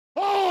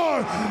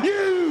Are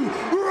you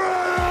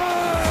ready?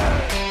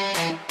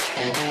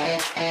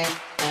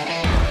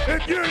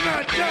 If you're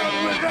not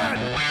down with that,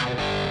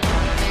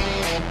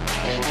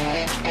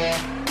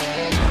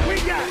 we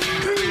got 2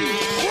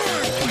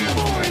 words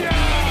for ya.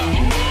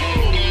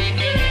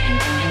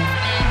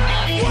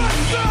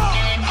 What's up?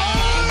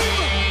 I'm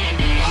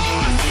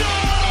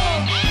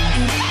awesome.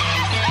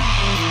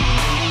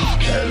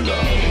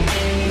 Hello,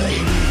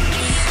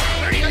 ladies.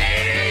 Hey,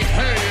 ladies.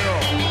 Hey,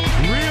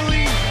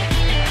 really?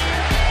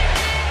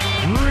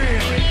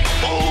 Really?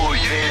 Oh,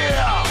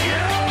 yeah.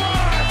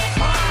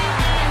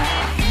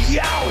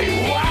 Yowie,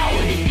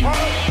 wowie.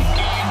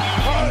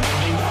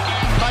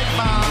 Like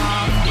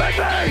mom.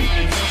 Baby.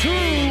 It's true.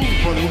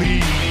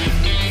 Believe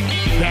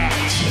that.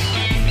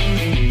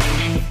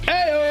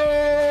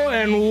 Heyo,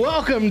 and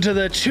welcome to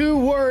the Two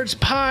Words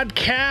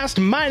Podcast.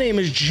 My name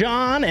is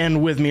John,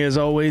 and with me, as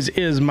always,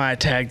 is my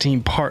tag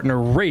team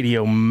partner,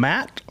 Radio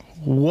Matt.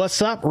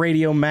 What's up,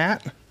 Radio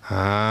Matt?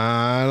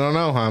 I don't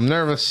know. I'm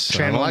nervous.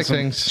 I don't like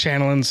things.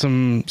 Channeling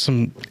some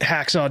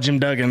hacksaw Jim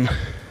Duggan.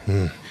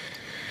 Yeah,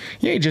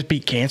 he just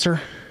beat cancer.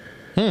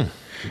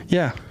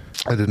 Yeah.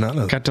 I did not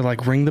know that. Got to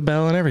like ring the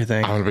bell and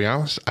everything. I'm going to be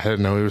honest. I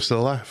didn't know he was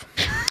still alive.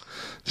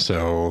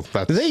 So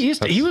that's...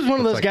 He was one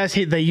of those guys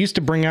they used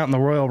to bring out in the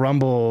Royal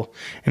Rumble,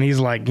 and he's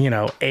like,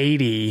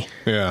 80.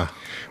 Yeah.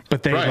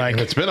 But they Right.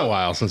 It's been a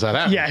while since that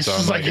happened. Yeah, it's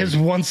just like his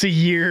once a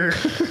year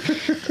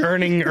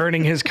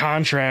earning his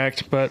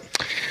contract, but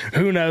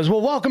who knows?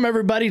 Well, welcome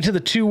everybody to the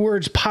Two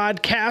Words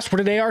Podcast, where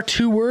today our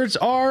 2 words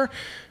are,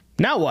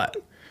 now what?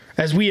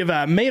 As we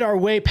have made our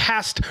way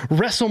past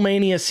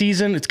WrestleMania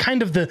season, it's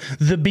kind of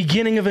the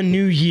beginning of a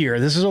new year.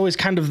 This is always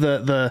kind of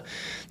the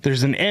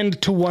there's an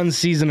end to one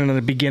season and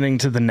a beginning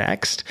to the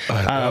next.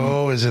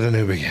 Is it a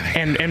new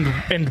beginning?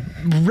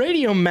 And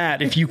Radio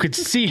Matt, if you could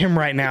see him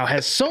right now,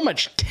 has so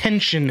much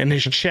tension in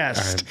his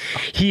chest.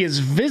 He is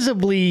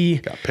visibly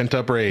Got pent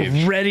up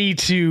rage. ready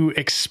to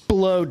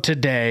explode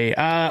today.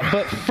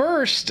 But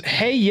first,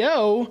 hey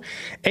yo,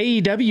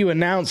 AEW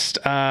announced,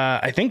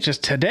 I think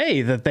just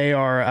today, that they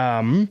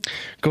are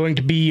going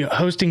to be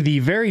hosting the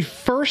very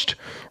first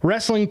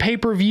wrestling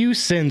pay-per-view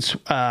since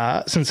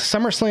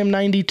SummerSlam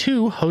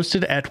 92,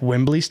 hosted at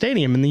Wembley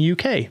Stadium in the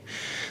UK.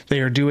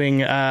 They are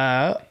doing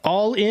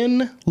All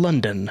In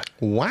London.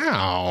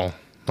 Wow.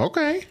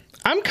 Okay.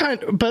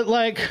 But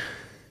like,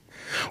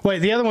 wait,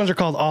 the other ones are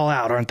called All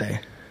Out, aren't they?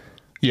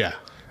 Yeah.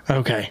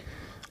 Okay.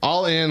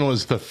 All In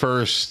was the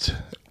first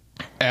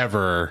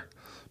ever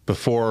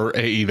before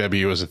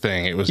AEW was a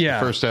thing. It was the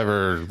first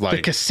ever, like...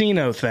 The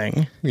casino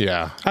thing.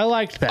 Yeah. I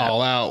liked that.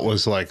 All Out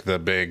was like the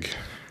big...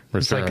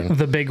 It's like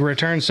the big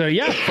return. So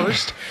yeah,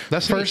 first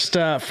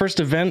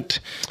event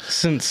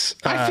since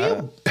I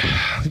feel,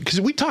 because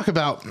we've talked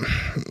about it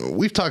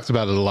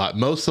a lot.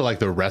 Most of like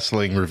the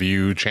wrestling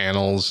review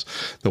channels,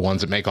 the ones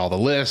that make all the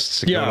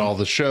lists, go to all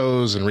the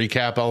shows and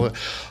recap all the.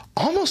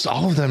 Almost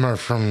all of them are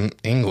from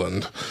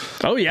England.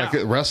 Oh yeah,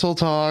 like Wrestle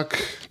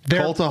Talk,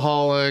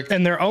 Cultaholic,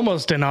 and they're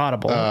almost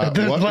inaudible.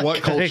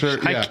 What culture?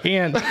 I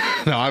can't.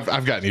 No,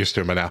 I've gotten used to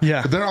them by now.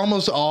 Yeah, but they're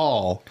almost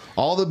all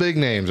the big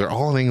names are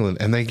all in England,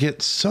 and they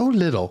get so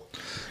little.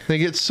 They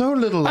get so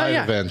little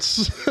live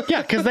events.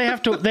 Yeah, because they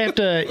have to they have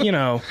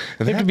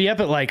to be up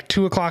at like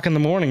 2:00 in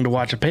the morning to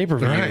watch a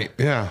pay-per-view. Right.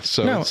 Yeah.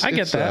 So no, I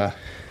get that.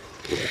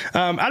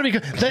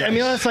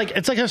 It's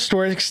like a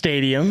historic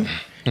stadium.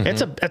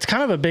 Mm-hmm. It's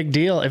kind of a big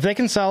deal. If they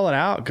can sell it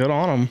out, good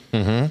on them.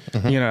 Mm-hmm,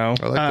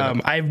 mm-hmm. I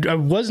like that. I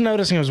was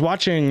noticing. I was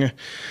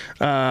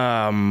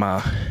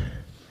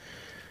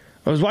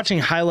watching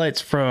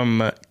highlights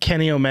from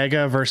Kenny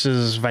Omega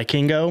versus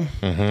Vikingo,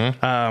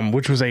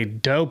 which was a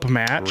dope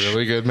match.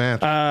 Really good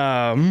match.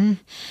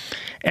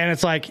 And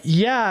it's like,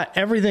 yeah,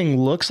 everything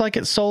looks like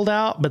it's sold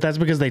out, but that's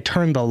because they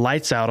turned the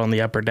lights out on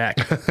the upper deck.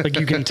 Like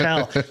you can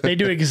tell. They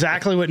do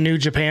exactly what New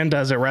Japan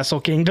does at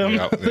Wrestle Kingdom.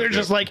 They're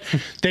just like,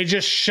 they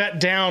just shut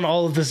down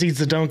all of the seats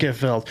that don't get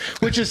filled,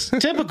 which is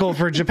typical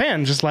for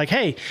Japan. Just like,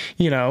 hey,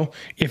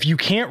 if you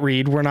can't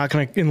read, we're not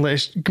going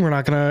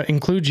to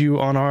include you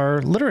on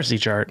our literacy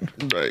chart.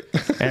 Right.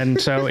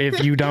 And so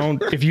if you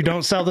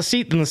don't sell the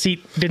seat, then the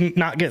seat didn't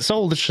not get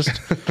sold. It's just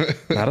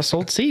not a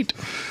sold seat.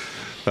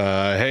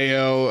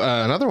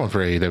 Another one for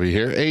AEW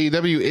here.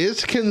 AEW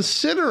is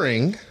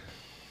considering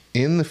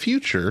in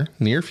the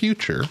near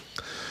future,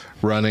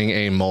 running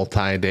a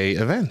multi-day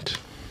event.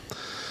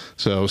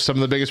 So some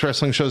of the biggest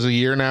wrestling shows of the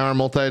year now are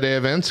multi-day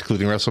events,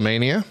 including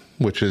WrestleMania,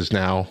 which is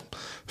now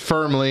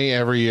firmly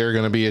every year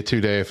going to be a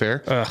 2-day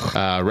affair.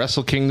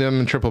 Wrestle Kingdom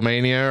and Triple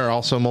Mania are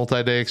also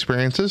multi-day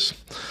experiences.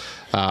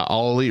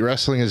 All Elite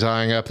Wrestling is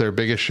eyeing up their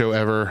biggest show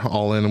ever,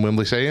 All In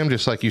Wembley Stadium,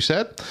 just like you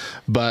said.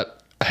 But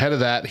ahead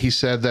of that, he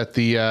said that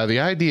the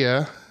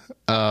idea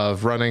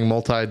of running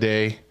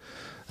multi-day,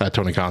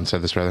 Tony Khan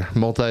said this rather,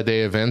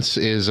 multi-day events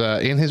is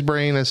in his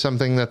brain as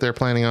something that they're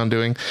planning on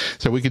doing.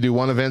 So we could do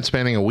one event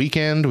spanning a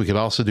weekend. We could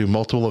also do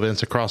multiple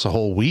events across a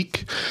whole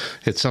week.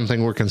 It's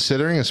something we're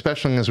considering,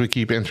 especially as we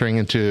keep entering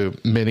into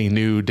many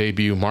new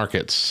debut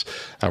markets.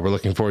 We're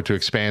looking forward to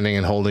expanding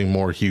and holding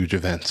more huge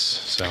events.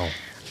 So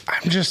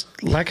I'm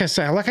just, like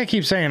I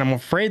keep saying, I'm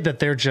afraid that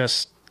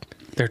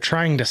they're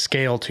trying to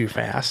scale too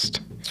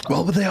fast.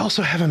 Well, but they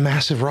also have a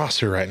massive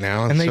roster right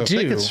now. And they so do.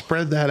 If they could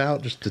spread that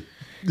out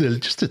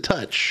just a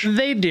touch.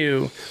 They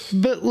do.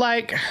 But,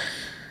 like,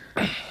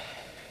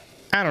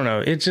 I don't know.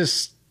 It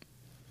just,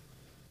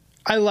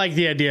 I like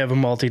the idea of a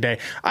multi-day.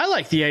 I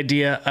like the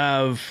idea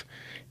of,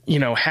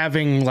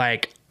 having,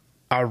 like,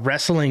 a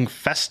wrestling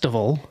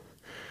festival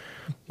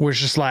where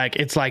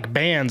it's like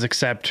bands,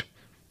 except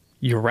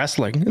you're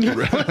wrestling.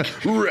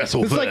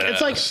 Wrestle.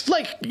 It's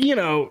like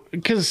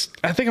because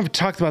I think I've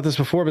talked about this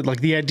before, but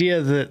like the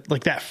idea that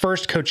like that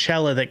first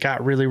Coachella that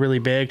got really, really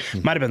big,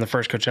 might have been the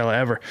first Coachella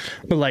ever,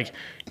 but like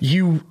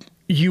you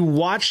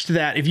watched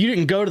that. If you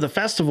didn't go to the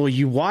festival,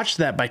 you watched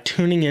that by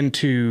tuning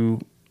into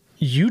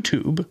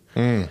YouTube,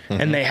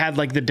 and they had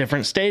like the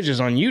different stages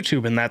on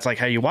YouTube, and that's like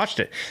how you watched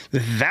it.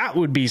 That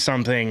would be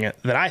something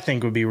that I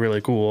think would be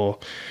really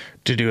cool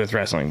to do with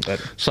wrestling. But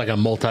it's like a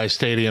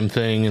multi-stadium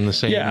thing in the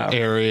same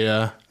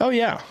area. Oh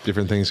yeah,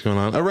 different things going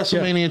on. A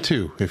WrestleMania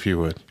 2, if you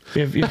would.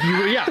 If you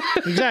were, yeah,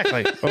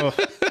 exactly. Oh.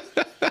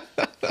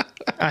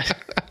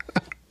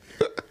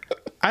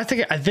 I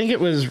think it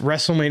was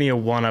WrestleMania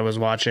 1 I was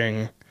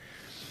watching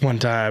one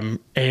time,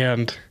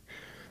 and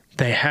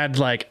they had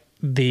like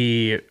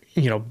the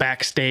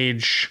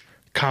backstage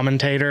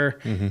commentator,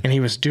 and he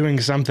was doing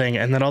something,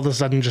 and then all of a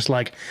sudden just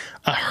like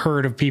a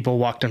herd of people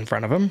walked in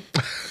front of him.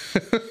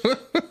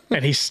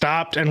 And he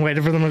stopped and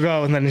waited for them to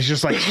go, and then he's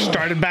just like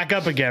started back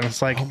up again.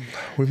 It's like,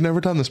 we've never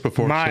done this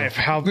before.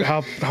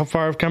 How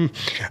far I've come.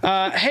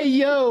 Hey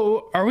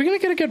yo, are we gonna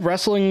get a good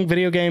wrestling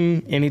video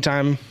game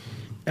anytime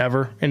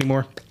ever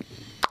anymore?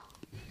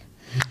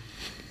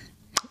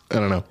 I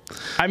don't know.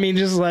 I mean,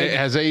 just like,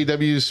 has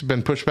AEW's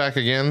been pushed back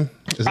again?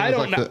 I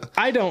don't know.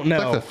 I don't know.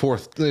 It's like the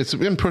fourth. It's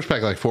been pushed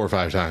back like 4 or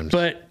 5 times.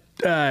 But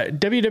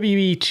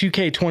WWE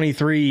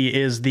 2K23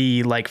 is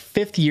the like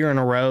 5th year in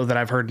a row that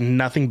I've heard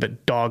nothing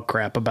but dog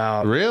crap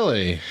about.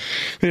 Really?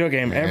 Video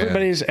game. Man.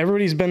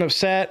 Everybody's been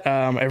upset.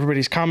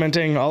 Everybody's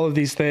commenting all of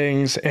these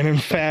things, and in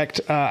fact,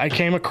 I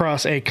came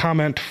across a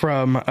comment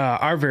from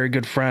our very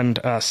good friend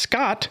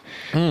Scott,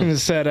 and it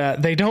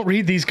said they don't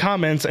read these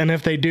comments, and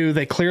if they do,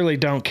 they clearly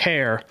don't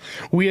care.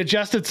 We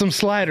adjusted some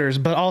sliders,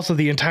 but also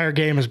the entire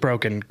game is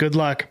broken. Good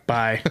luck.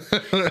 Bye.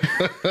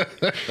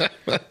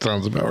 That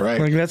sounds about right.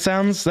 Like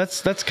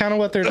that's kind of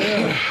what they're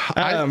doing.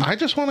 I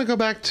just want to go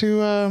back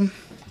to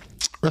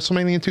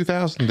WrestleMania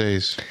 2000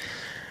 days.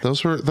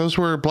 Those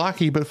were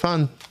blocky but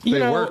fun.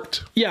 They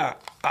worked. Yeah,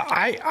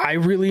 I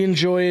really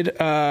enjoyed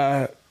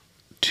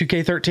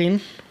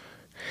 2K13.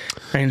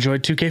 I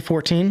enjoyed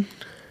 2K14.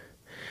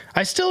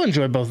 I still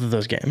enjoy both of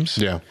those games.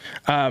 Yeah.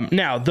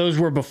 Now those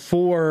were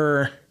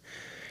before,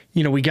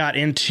 we got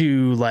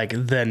into like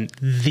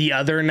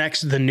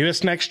the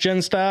newest next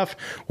gen stuff,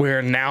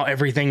 where now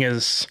everything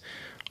is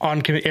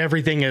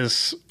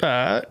downloaded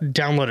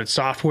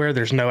software.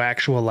 There's no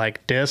actual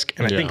like disc,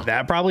 and I think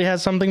that probably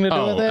has something to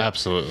do with it.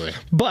 Absolutely.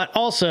 But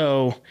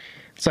also,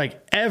 it's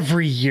like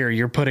every year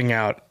you're putting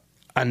out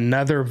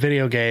another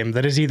video game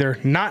that is either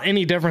not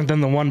any different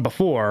than the one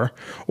before,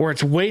 or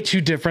it's way too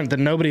different that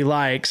nobody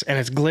likes, and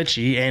it's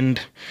glitchy,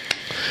 and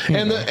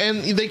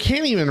they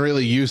can't even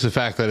really use the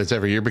fact that it's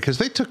every year, because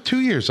they took 2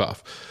 years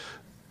off.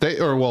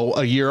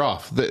 A year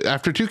off.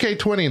 After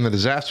 2K20 and the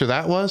disaster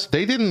that was,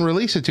 they didn't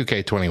release a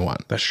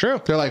 2K21. That's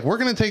true. They're like, we're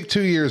going to take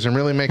 2 years and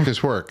really make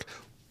this work.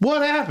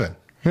 What happened?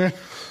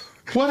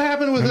 What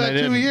happened with that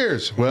 2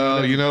 years?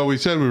 Well, we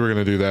said we were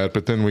going to do that,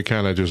 but then we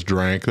kind of just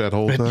drank that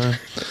whole time.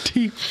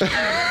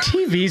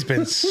 TV's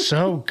been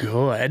so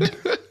good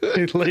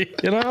lately,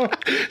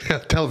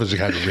 Television's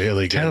gotten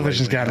really good.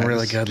 Television's gotten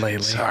really good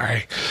lately.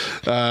 Sorry.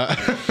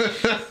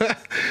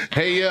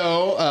 Hey,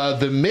 yo,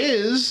 The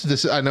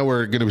Miz. I know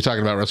we're going to be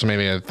talking about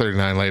WrestleMania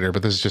 39 later,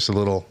 but this is just a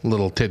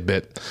little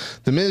tidbit.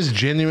 The Miz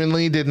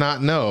genuinely did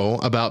not know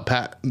about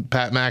Pat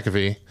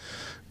McAfee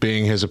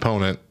being his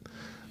opponent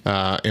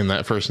in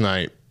that first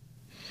night.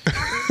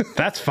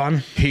 That's fun.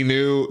 He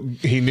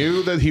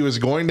knew that he was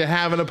going to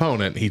have an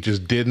opponent. He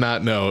just did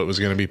not know it was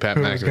going to be Pat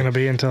McAfee. It was going to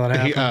be until it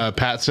happened.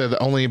 Pat said that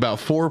only about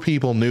 4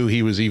 people knew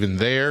he was even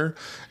there,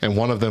 and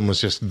one of them was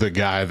just the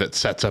guy that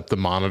sets up the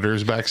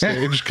monitors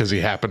backstage because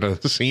he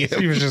happened to see him.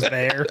 He was just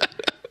there.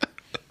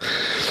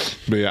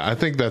 But yeah, I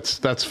think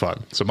that's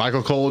fun. So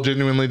Michael Cole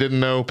genuinely didn't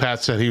know.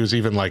 Pat said he was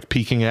even like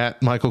peeking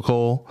at Michael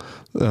Cole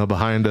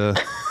behind a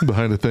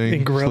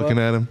thing, looking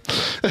at him.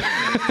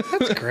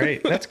 That's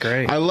great. That's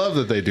great. I love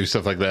that they do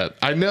stuff like that.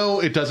 I know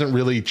it doesn't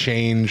really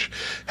change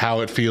how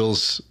it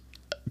feels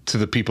to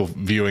the people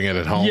viewing it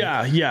at home.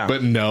 Yeah.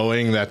 But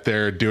knowing that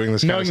they're doing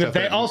this kind of stuff, knowing that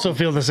they also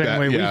feel the same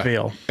way we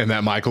feel, and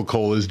that Michael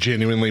Cole is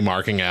genuinely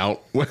marking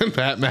out when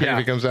Pat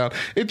McAfee comes out,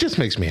 it just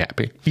makes me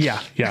happy. Yeah.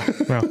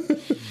 Well,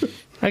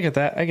 I get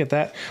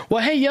that.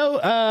 Well, hey,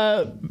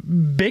 yo,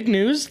 big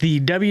news. The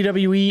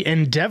WWE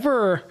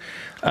Endeavor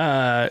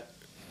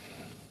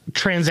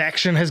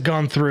transaction has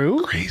gone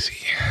through. Crazy.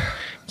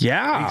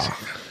 Yeah. Crazy.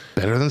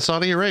 Better than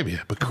Saudi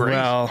Arabia, but crazy.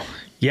 Well,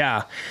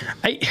 yeah.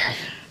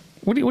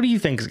 What do you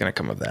think is going to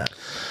come of that?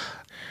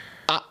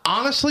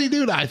 Honestly,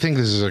 dude, I think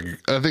this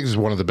is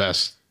one of the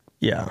best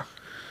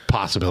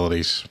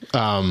possibilities.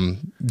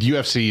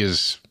 UFC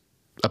is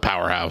a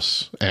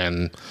powerhouse,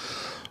 and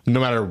no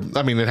matter,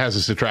 I mean, it has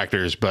its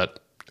detractors, but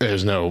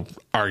there's no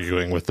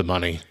arguing with the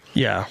money.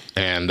 Yeah.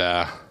 And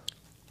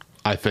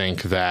I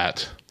think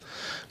that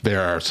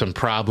there are some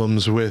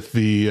problems with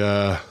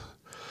the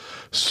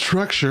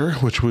structure,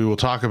 which we will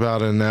talk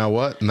about in Now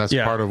What, and that's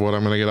part of what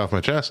I'm going to get off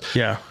my chest.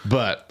 Yeah.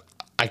 But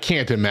I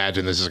can't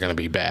imagine this is going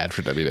to be bad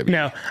for WWE.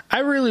 Now, I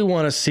really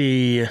want to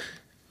see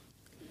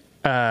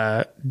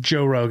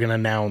Joe Rogan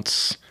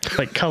announce,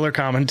 like, color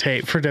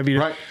commentate for WWE.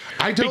 Right.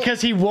 Because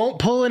he won't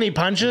pull any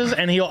punches,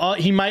 and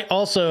he might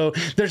also.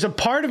 There's a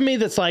part of me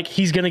that's like,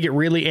 he's going to get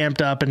really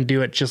amped up and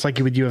do it just like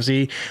he would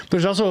UFC.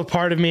 There's also a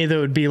part of me that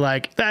would be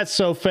like, that's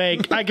so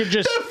fake. I could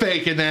just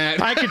faking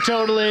that. I could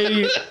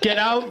totally get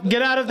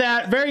out of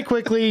that very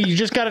quickly. You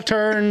just got to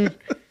turn.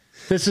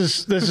 This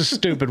is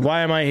stupid.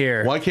 Why am I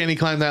here? Why can't he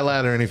climb that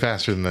ladder any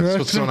faster than this?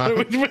 What's going on?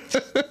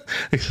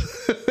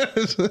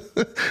 Is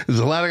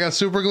the ladder got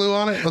super glue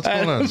on it? What's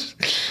going on?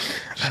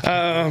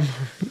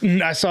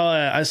 I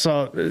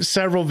saw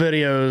several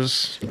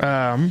videos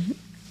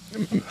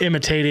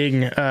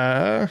imitating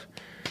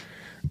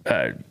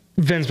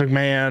Vince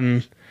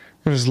McMahon.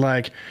 It was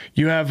like,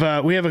 we have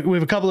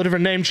a couple of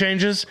different name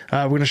changes.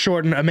 We're going to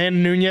shorten Amanda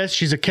Nunes.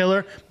 She's a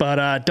killer,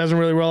 but doesn't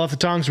really roll off the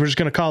tongue, so we're just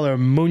going to call her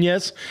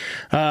Munez.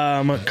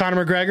 Conor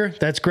McGregor,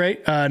 that's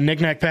great.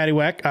 Knick Knack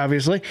Paddywhack,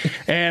 obviously.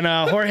 And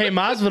Jorge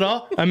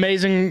Masvidal,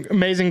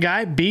 amazing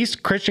guy,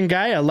 beast, Christian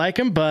guy. I like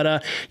him,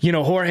 but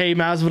Jorge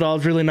Masvidal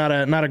is really not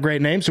a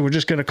great name, so we're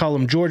just going to call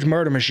him George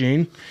Murder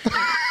Machine.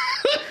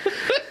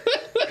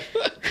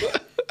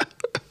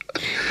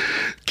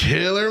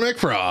 Killer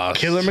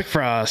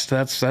McFrost.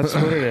 That's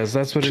what it is.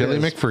 That's what Chili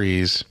it is.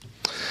 McFreeze.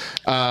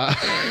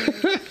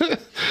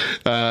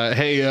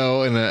 Hey,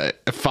 yo, and a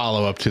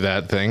follow up to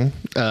that thing.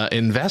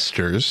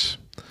 Investors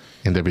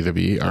in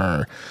WWE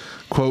are,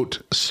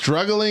 quote,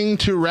 struggling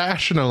to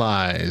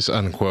rationalize,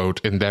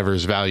 unquote,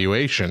 Endeavor's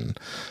valuation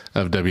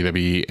of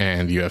WWE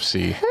and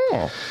UFC.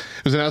 Oh.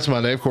 It was announced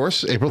Monday, of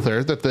course, April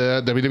 3rd, that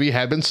the WWE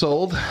had been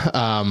sold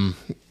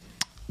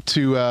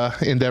to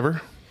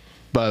Endeavor.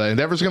 But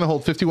Endeavor's going to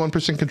hold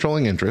 51%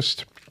 controlling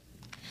interest,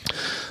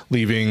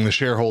 leaving the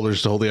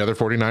shareholders to hold the other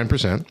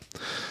 49%.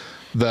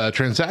 The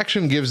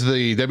transaction gives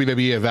the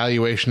WWE a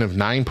valuation of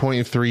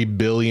 $9.3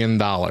 billion,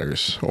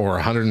 or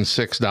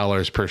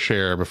 $106 per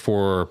share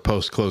before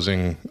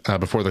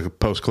the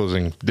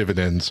post-closing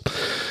dividends.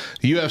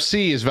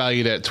 UFC is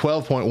valued at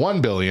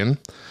 $12.1 billion,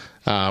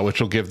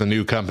 which will give the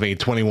new company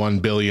 $21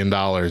 billion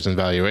in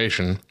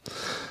valuation.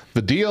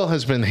 The deal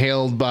has been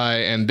hailed by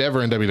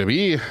Endeavor and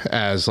WWE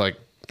as like,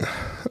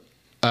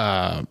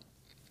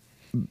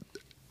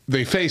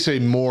 they face a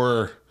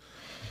more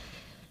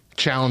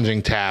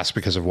challenging task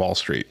because of Wall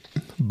Street,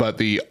 but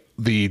the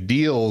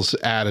deals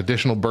add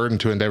additional burden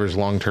to Endeavor's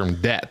long-term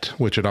debt,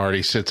 which it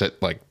already sits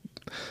at like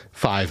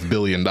 $5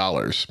 billion.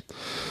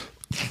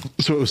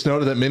 So it was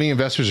noted that many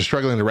investors are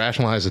struggling to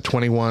rationalize the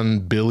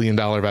 $21 billion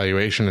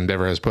valuation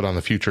Endeavor has put on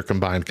the future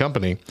combined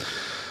company.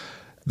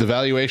 The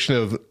valuation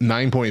of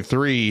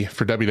 9.3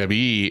 for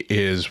WWE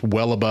is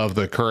well above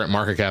the current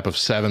market cap of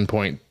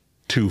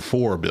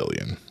 7.24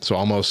 billion. So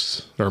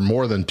almost, or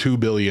more than 2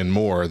 billion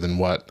more than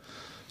what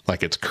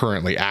like it's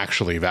currently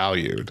actually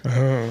valued.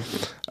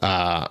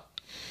 And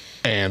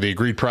the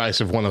agreed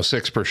price of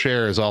 106 per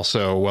share is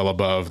also well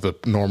above the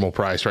normal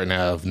price right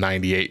now of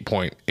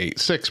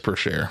 98.86 per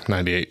share,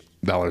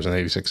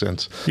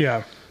 $98.86.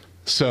 Yeah.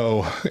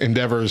 So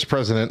Endeavor's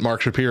president,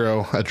 Mark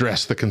Shapiro,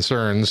 addressed the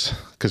concerns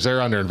because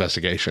they're under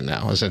investigation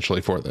now,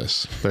 essentially, for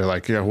this. They're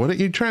like, yeah, what are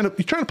you trying to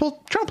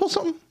pull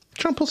something?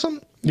 Trying to pull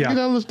something? Yeah. Get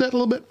out of this debt a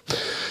little bit.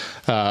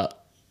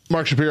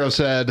 Mark Shapiro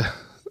said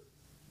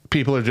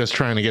people are just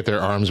trying to get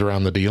their arms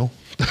around the deal.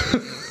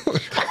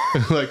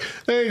 Like,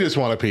 they just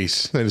want a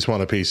piece.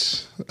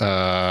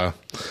 But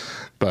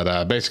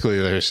basically,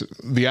 there's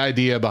the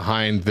idea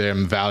behind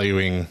them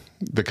valuing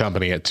the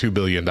company at $2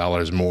 billion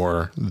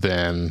more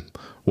than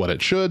what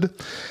it should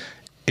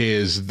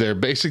is they're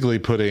basically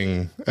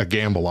putting a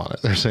gamble on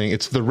it. They're saying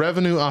it's the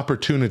revenue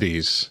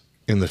opportunities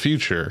in the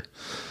future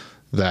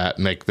that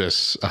make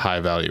this a high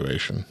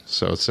valuation.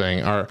 So it's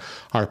saying our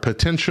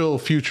potential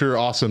future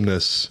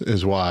awesomeness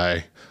is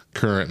why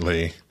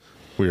currently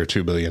we are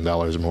 $2 billion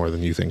more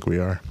than you think we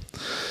are.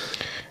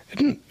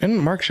 Isn't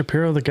Mark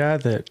Shapiro the guy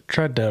that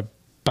tried to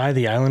buy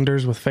the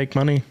Islanders with fake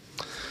money?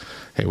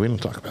 Hey, we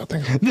don't talk about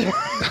things.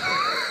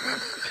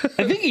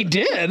 I think he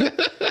did.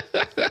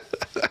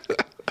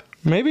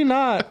 Maybe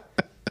not.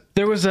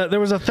 There was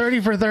a 30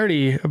 for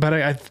 30, but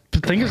I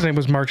think his name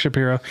was Mark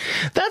Shapiro.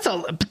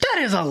 That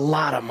is a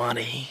lot of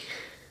money.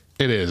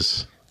 It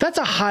is. That's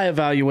a high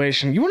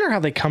evaluation. You wonder how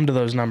they come to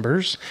those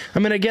numbers. I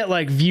mean, I get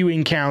like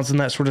viewing counts and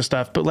that sort of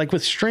stuff, but like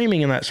with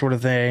streaming and that sort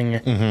of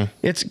thing,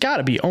 It's got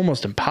to be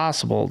almost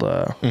impossible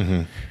to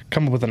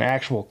come up with an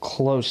actual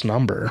close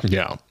number.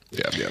 Yeah.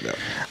 Yeah.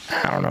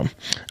 I don't know.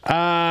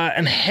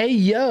 And hey,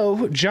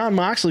 yo, John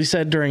Moxley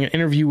said during an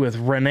interview with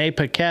Renee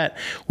Paquette,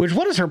 which,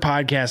 what is her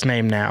podcast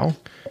name now?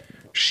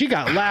 She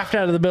got laughed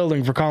out of the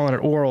building for calling it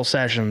Oral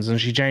Sessions, and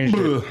she changed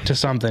it to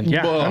something.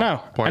 Yeah, I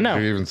know. Why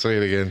did you even say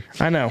it again?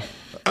 I know.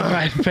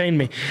 It pained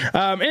me.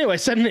 Anyway,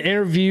 said in an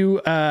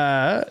interview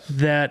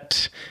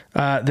that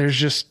there's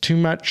just too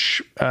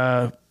much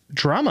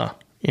drama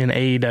in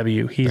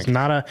AEW. He's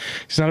not a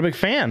big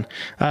fan.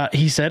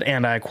 He said,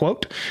 and I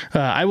quote,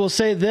 I will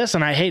say this,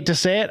 and I hate to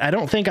say it, I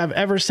don't think I've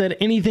ever said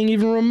anything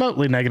even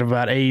remotely negative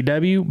about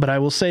AEW, but I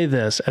will say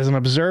this. As an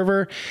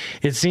observer,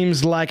 it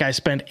seems like I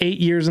spent 8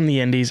 years in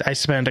the Indies. I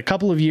spent a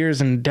couple of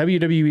years in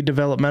WWE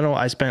developmental.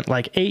 I spent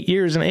like 8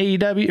 years in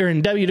AEW or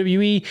in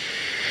WWE,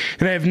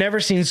 and I've never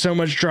seen so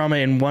much drama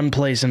in one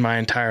place in my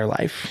entire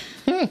life.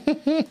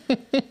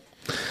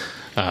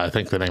 I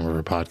think the name of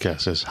her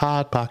podcast is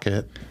Hot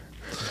Pocket.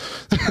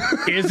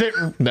 Is it?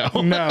 No.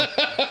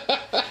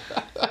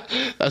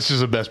 That's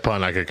just the best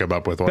pun I could come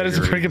up with. That is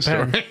a pretty good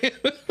pun.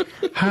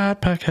 Hot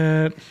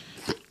Pocket.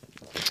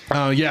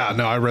 Yeah,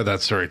 no, I read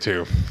that story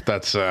too.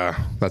 That's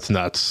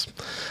nuts.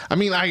 I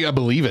mean, I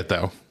believe it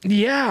though.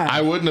 Yeah.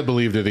 I wouldn't have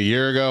believed it a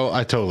year ago.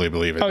 I totally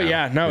believe it now.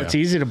 Yeah. No, it's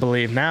easy to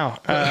believe now.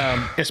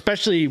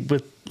 Especially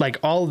with like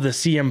all of the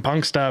CM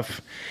Punk stuff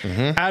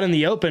out in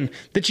the open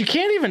that you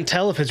can't even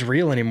tell if it's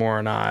real anymore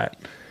or not.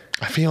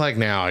 I feel like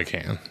now I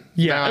can.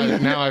 Yeah.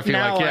 Now I feel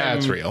like,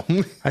 it's real.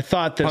 I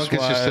thought this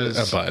Punk was is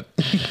just a butt.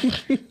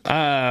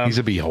 He's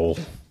a beehole.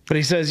 But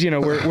he says,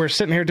 we're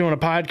sitting here doing a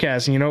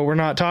podcast, and what we're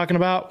not talking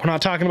about? We're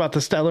not talking about the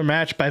stellar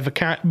match by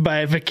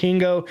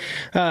Vikingo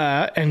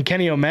and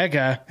Kenny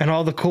Omega and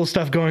all the cool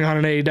stuff going on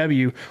in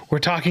AEW. We're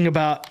talking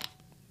about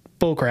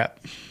bullcrap.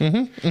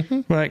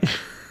 Like,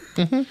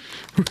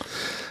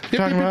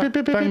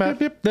 talking about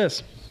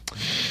this.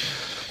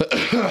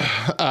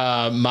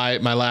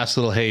 My last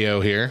little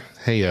hey-yo here.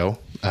 Hey-yo.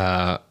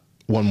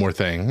 One more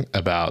thing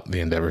about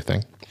the Endeavor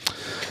thing.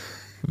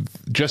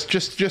 Just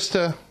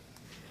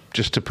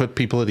to put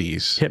people at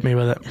ease. Hit me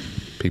with it.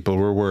 People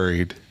were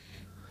worried.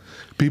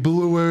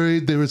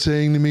 They were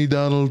saying to me,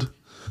 Donald,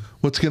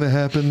 what's going to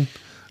happen?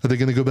 Are they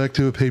going to go back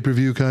to a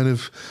pay-per-view kind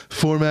of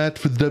format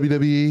for the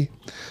WWE?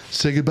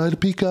 Say goodbye to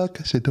Peacock?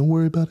 I said, don't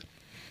worry about it.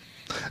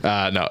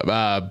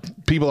 No.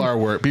 People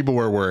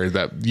were worried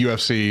that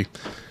UFC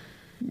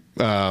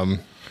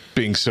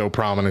being so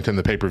prominent in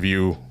the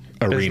pay-per-view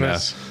arena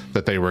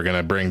that they were going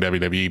to bring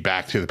WWE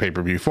back to the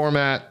pay-per-view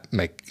format,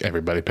 make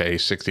everybody pay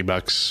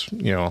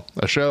 $60,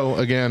 a show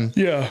again.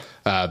 Yeah.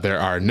 There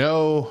are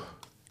no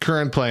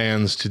current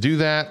plans to do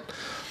that.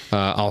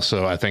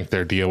 Also, I think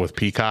their deal with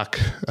Peacock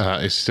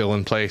is still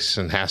in place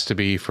and has to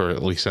be for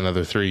at least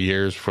another 3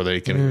 years before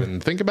they can even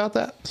think about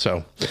that.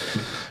 So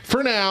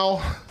for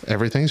now,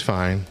 everything's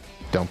fine.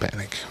 Don't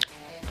panic.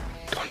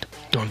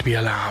 Don't be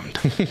alarmed.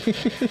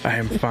 I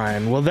am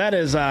fine. Well, that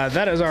is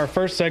our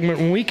first segment.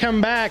 When we come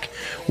back,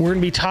 we're going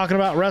to be talking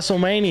about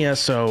WrestleMania,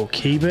 so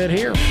keep it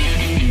here.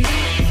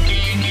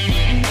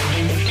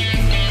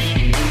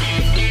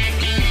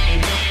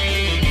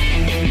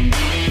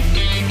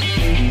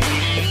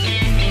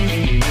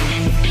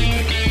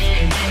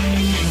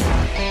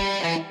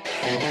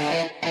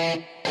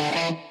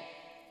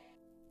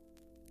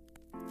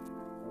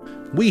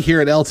 We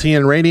here at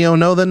LTN Radio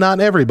know that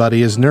not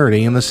everybody is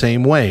nerdy in the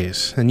same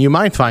ways, and you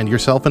might find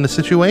yourself in a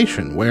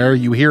situation where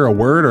you hear a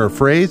word or a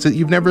phrase that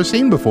you've never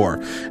seen before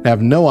and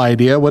have no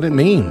idea what it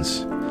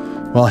means.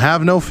 Well,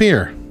 have no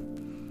fear.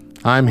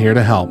 I'm here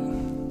to help.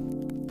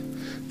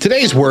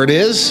 Today's word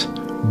is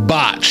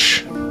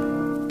botch.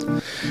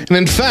 And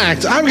in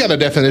fact, I've got a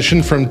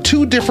definition from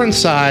two different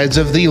sides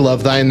of the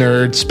Love Thy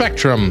Nerd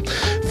spectrum.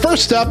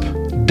 First up,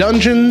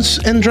 Dungeons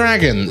and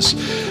Dragons.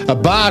 A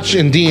botch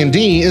in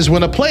D&D is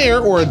when a player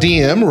or a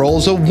DM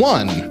rolls a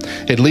 1.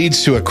 It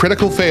leads to a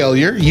critical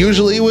failure,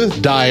 usually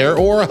with dire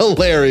or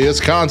hilarious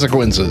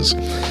consequences.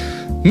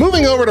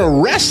 Moving over to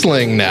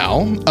wrestling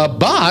now, a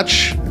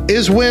botch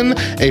is when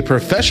a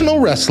professional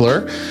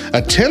wrestler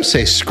attempts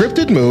a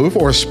scripted move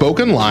or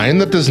spoken line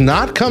that does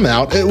not come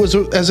out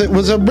as it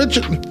was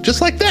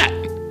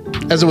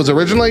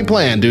originally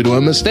planned due to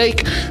a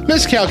mistake,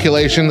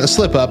 miscalculation, a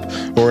slip-up,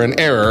 or an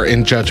error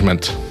in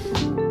judgment.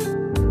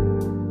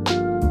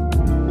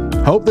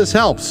 Hope this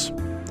helps.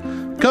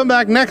 Come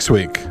back next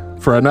week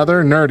for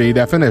another nerdy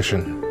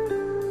definition.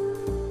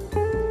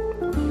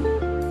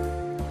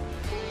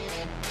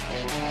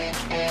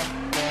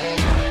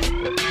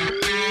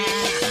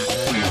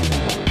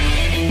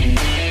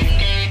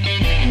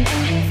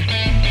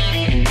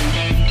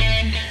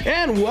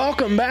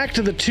 Welcome back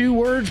to the Two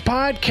Words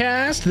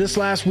Podcast. This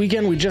last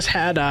weekend, we just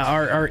had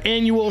our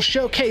annual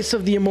Showcase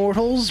of the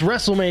Immortals.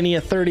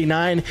 WrestleMania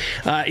 39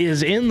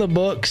 is in the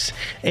books,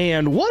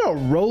 and what a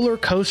roller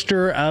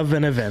coaster of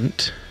an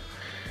event.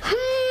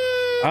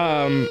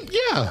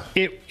 Yeah.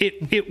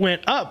 It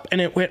went up, and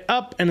it went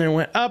up, and then it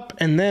went up,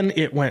 and then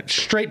it went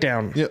straight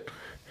down. Yep.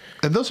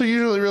 And those are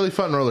usually really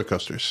fun roller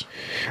coasters.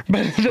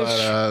 But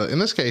in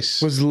this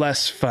case, was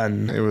less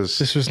fun.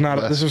 This was not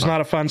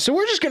a fun. So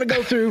we're just gonna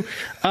go through.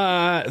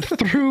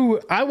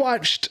 I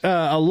watched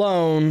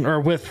alone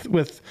or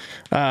with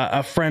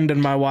a friend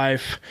and my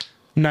wife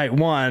night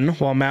one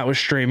while Matt was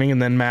streaming,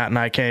 and then Matt and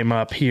I came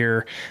up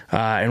here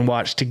and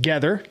watched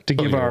together to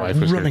give our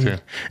running.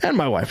 And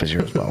my wife is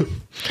here as well.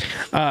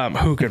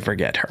 Who could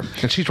forget her?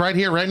 And she's right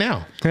here right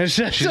now. She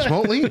just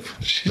won't leave.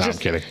 I'm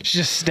kidding. She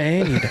just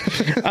stayed.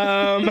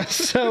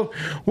 So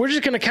we're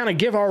just going to kind of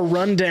give our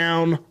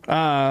rundown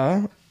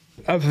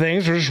of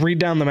things. We'll just read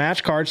down the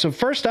match card. So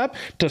first up,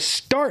 to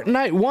start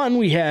night one,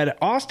 we had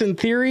Austin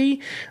Theory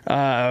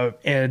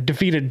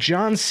defeated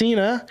John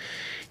Cena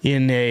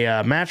in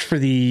a match for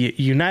the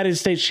United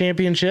States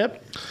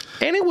Championship,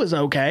 and it was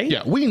okay.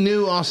 Yeah, we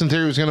knew Austin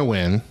Theory was going to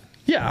win.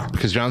 Yeah.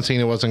 Because John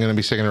Cena wasn't going to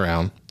be sticking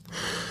around.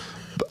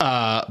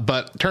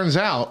 But turns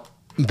out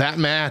that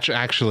match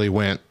actually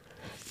went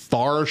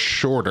far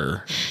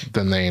shorter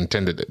than they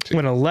intended it to.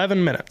 Went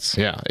 11 minutes.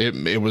 Yeah,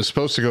 it was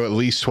supposed to go at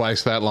least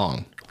twice that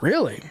long.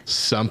 Really?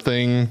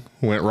 Something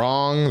went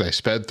wrong. They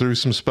sped through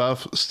some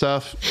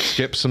stuff,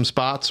 skipped some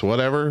spots,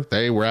 whatever.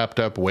 They wrapped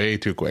up way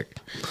too quick.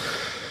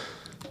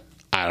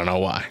 I don't know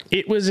why.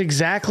 It was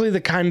exactly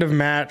the kind of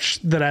match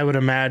that I would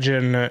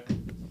imagine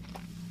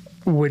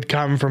would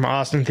come from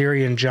Austin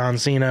Theory and John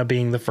Cena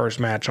being the first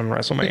match on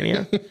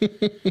WrestleMania.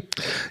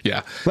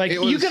 Yeah. Like,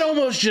 you could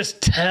almost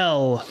just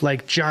tell,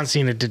 like, John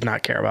Cena did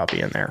not care about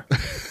being there.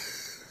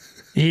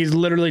 He's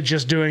literally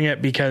just doing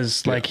it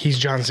because, like, he's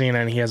John Cena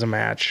and he has a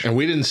match. And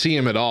we didn't see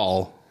him at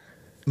all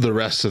the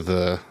rest of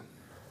the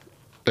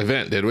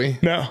event, did we?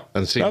 No.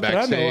 Didn't see him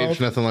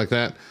backstage, nothing like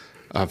that.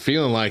 I'm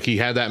feeling like he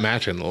had that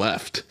match and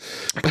left.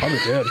 Probably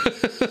did.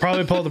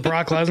 Probably pulled the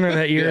Brock Lesnar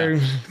that year.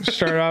 Yeah.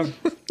 Started off,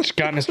 just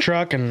got in his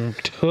truck and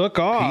took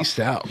off. Peaced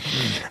out.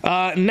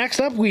 Next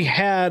up, we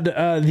had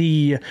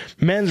the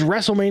men's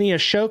WrestleMania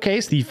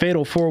showcase, the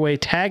Fatal 4-Way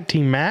Tag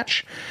Team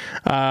match.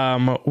 Who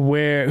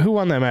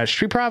won that match?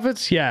 Street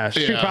Profits? Yeah,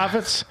 Street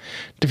Profits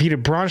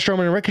defeated Braun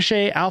Strowman and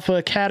Ricochet, Alpha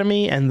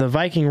Academy, and the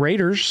Viking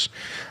Raiders.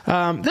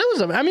 I'm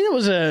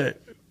gonna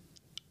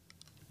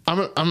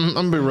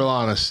be real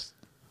honest.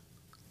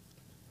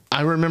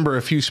 I remember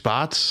a few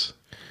spots.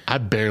 I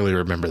barely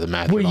remember the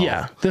match at all.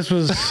 Yeah, this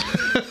was...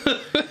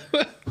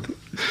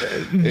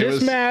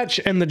 this match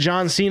and the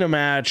John Cena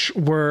match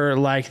were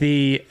like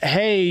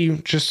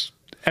just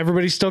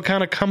everybody's still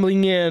kind of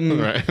coming in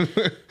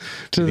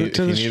to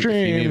the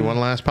stream. You need one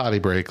last potty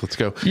break. Let's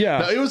go. Yeah.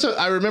 No,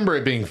 I remember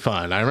it being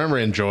fun. I remember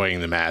enjoying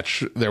the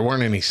match. There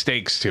weren't any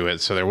stakes to it,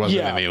 so there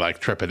wasn't any like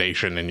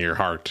trepidation in your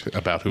heart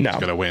about who was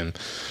going to win.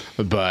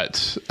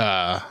 But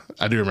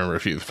I do remember a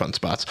few fun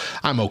spots.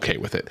 I'm okay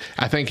with it.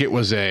 I think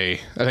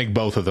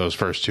both of those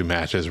first two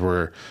matches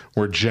were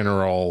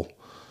general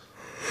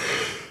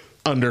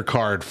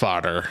undercard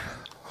fodder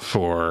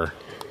for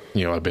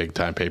a big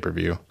time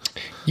pay-per-view.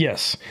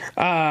 Yes.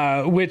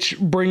 Which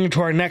brings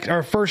to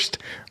our first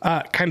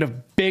kind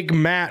of big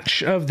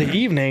match of the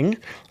evening.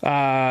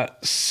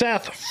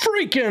 Seth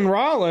freaking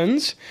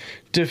Rollins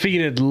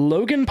defeated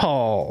Logan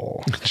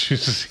Paul. Did you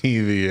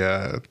see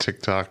the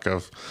TikTok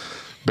of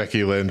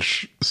Becky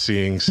Lynch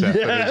seeing Seth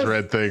in his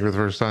red thing for the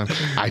first time?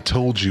 I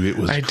told you it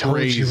was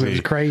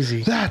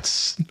crazy.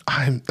 That's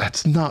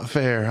not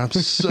fair. I'm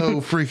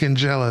so freaking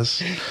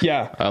jealous.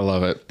 Yeah. I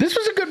love it. This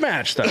was a good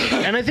match, though.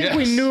 And I think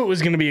we knew it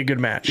was going to be a good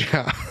match.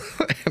 Yeah.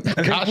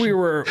 I think we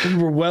were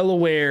well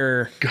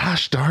aware.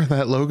 Gosh darn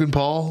that Logan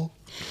Paul.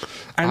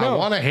 I know. I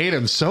want to hate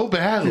him so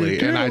badly,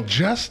 and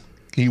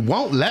he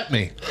won't let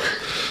me.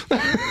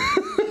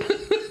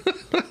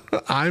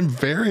 I'm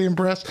very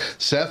impressed.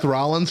 Seth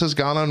Rollins has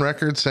gone on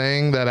record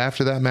saying that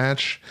after that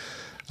match,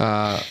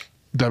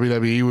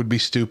 WWE would be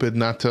stupid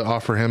not to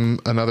offer him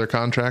another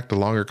contract, a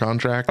longer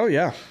contract. Oh,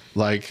 yeah.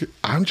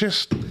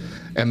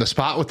 And the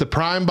spot with the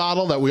Prime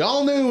bottle that we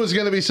all knew was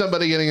going to be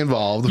somebody getting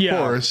involved. Of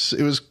course,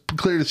 it was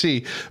clear to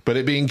see, but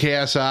it being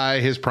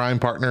KSI, his Prime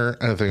partner,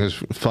 I think it was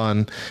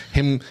fun.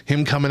 Him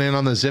coming in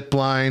on the zip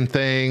line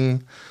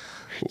thing,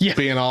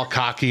 being all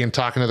cocky and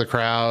talking to the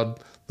crowd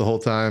the whole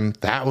time.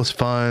 That was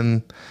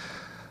fun.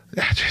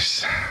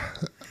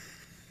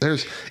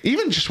 There's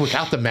even just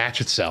without the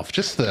match itself,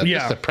 just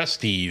the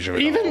prestige of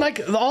it. Even all.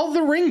 like all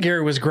the ring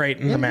gear was great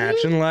in the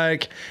match, and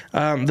like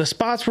the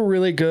spots were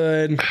really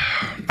good.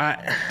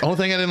 The only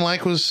thing I didn't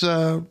like was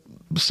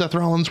Seth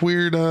Rollins'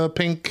 weird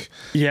pink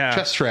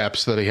chest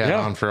straps that he had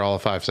on for all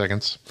of 5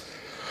 seconds.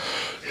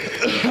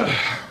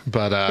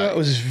 But it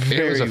was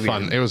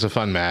It was a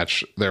fun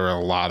match. There were a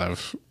lot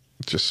of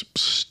just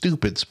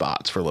stupid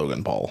spots for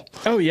Logan Paul.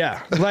 Oh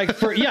yeah, like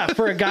for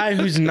a guy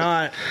who's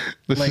not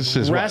is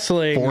his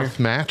wrestling fourth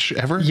match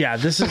ever. Yeah,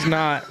 this is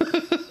not.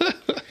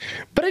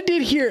 But I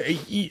did hear.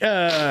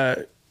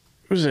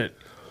 Was it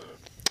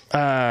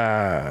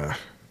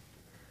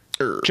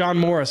John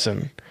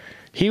Morrison?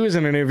 He was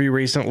in an interview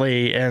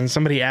recently, and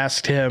somebody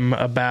asked him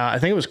about. I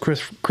think it was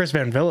Chris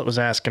Van Vliet was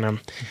asking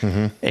him,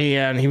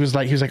 and he was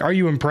like, "Are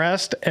you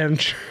impressed?"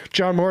 And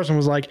John Morrison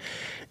was like,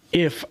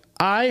 "If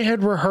I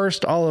had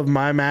rehearsed all of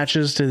my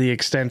matches to the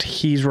extent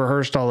he's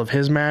rehearsed all of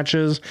his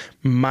matches,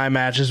 my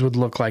matches would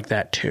look like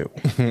that too.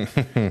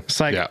 It's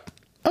like,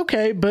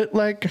 okay, but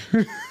like...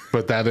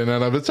 But that in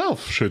and of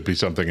itself should be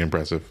something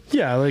impressive.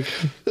 Yeah, like,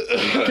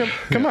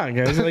 come on,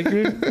 guys. Like,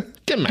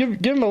 give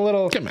him a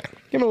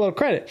little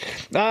credit.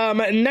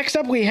 Next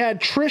up, we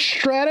had Trish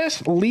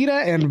Stratus, Lita,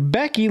 and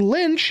Becky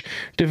Lynch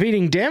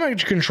defeating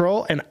Damage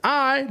Control, and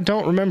I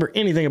don't remember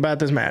anything about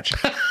this match.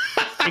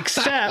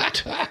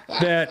 Except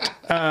that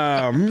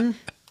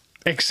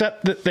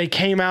they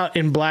came out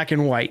in black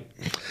and white.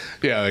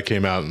 Yeah, they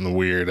came out in the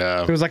weird...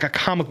 it was like a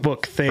comic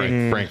book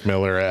thing. Frank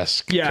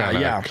Miller-esque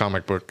kind of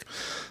comic book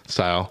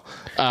style.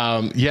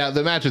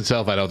 The match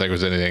itself, I don't think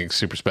was anything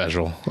super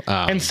special.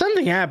 And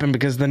something happened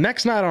because the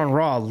next night on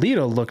Raw,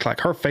 Lita looked like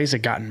her face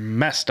had gotten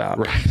messed up.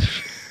 Right.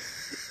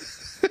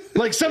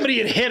 Like somebody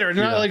had hit her.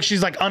 Not like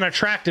she's like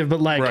unattractive, but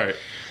like...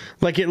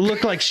 Like, it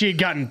looked like she had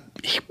gotten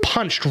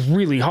punched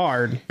really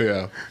hard.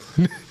 Yeah.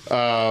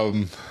 I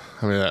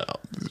mean,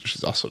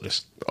 she's also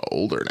just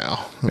older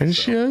now. And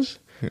so, she is?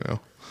 You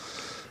know,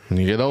 when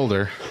you get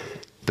older,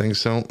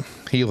 things don't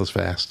heal as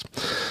fast.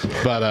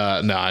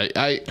 But, no,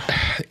 I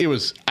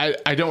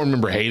don't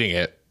remember hating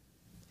it.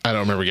 I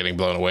don't remember getting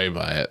blown away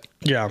by it.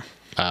 Yeah.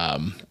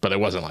 But it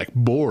wasn't, like,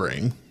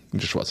 boring. It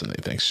just wasn't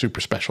anything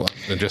super special.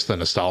 And just the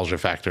nostalgia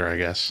factor, I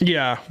guess.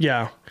 Yeah,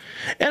 yeah.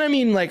 And I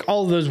mean, like,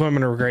 all of those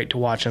women are great to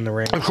watch in the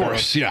ring. Of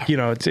course, so, yeah. You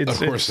know, it's of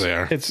course they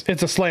are. It's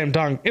a slam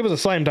dunk. It was a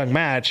slam dunk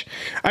match.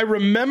 I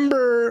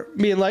remember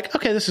being like,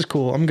 okay, this is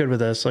cool. I'm good with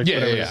this. Like,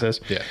 whatever this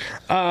is.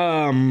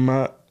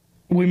 Yeah.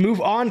 We move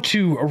on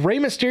to Rey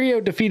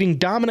Mysterio defeating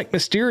Dominic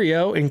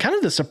Mysterio in kind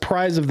of the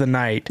surprise of the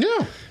night.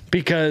 Yeah.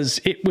 Because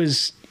it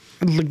was,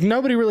 like,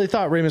 nobody really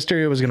thought Rey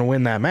Mysterio was going to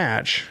win that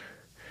match.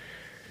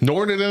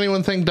 Nor did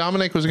anyone think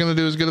Dominic was going to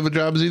do as good of a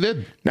job as he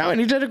did. No,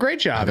 and he did a great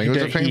job. I think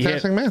it was a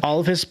fantastic match. All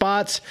of his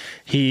spots.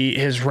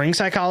 His ring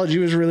psychology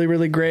was really,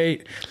 really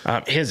great.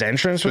 His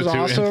entrance was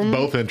awesome.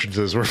 Both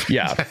entrances were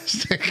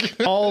fantastic.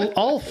 Yeah.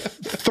 all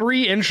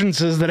three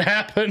entrances that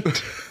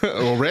happened.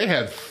 Well, Ray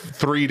had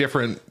 3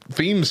 different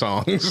theme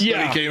songs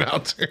that he came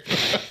out to.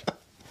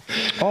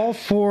 All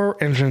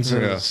 4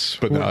 entrances. Yes,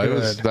 but no,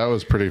 that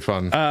was pretty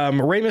fun.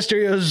 Rey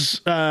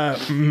Mysterio's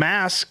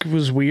mask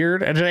was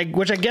weird,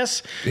 which I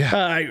guess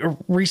I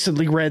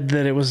recently read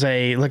that it was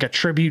a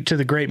tribute to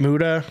the Great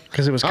Muta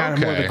because it was kind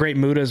of more the Great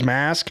Muta's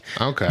mask.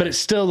 Okay, but it's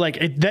still like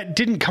that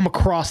didn't come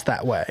across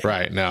that way.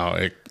 Right? No,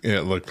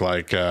 it looked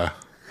like.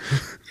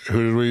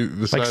 Who did we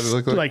decide to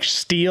look like? Like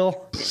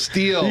Steel.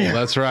 Steel. Yeah.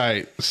 That's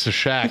right.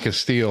 Shaq is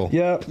Steel.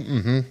 Yep.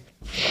 Mm-hmm.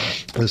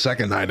 The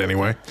second night,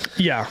 anyway.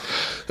 Yeah.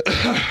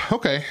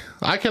 Okay.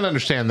 I can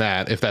understand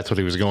that if that's what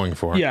he was going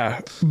for.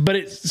 Yeah. But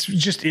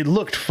it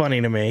looked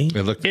funny to me.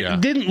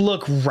 It didn't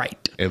look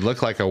right. It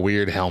looked like a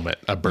weird helmet,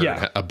 a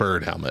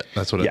bird helmet.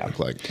 That's what it looked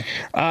like.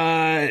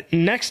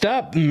 Next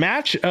up,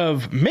 match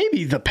of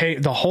maybe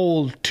the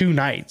whole 2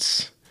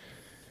 nights.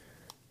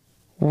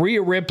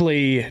 Rhea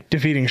Ripley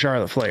defeating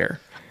Charlotte Flair.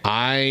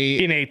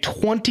 In a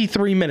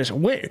 23 minutes.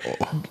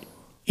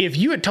 If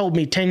you had told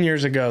me 10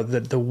 years ago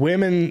that the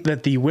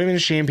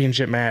women's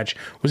championship match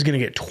was going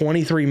to get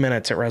 23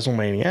 minutes at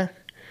WrestleMania,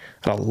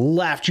 I'd have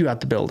laughed you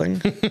out the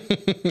building.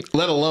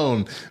 Let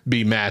alone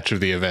be match of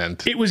the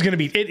event. It was going to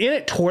be,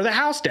 it tore the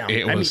house down.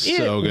 It was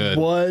so good.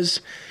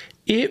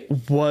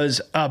 It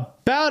was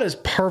about as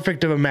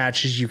perfect of a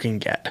match as you can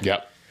get.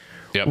 Yep.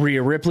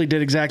 Rhea Ripley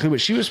did exactly what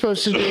she was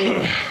supposed to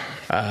do.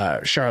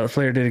 Charlotte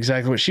Flair did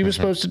exactly what she was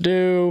supposed to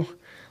do.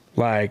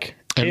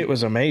 And it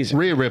was amazing.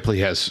 Rhea Ripley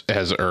has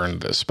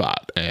earned this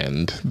spot,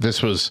 and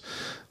this was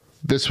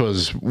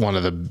one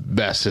of the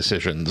best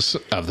decisions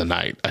of the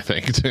night, I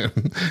think, to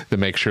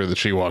make sure that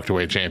she walked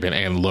away champion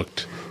and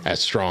looked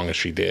as strong as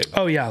she did.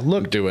 Oh yeah,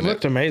 looked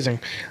amazing.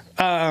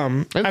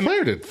 And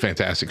Flair did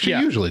fantastic. She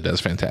usually does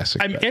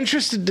fantastic. I'm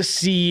interested to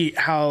see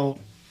how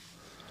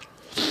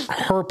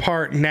her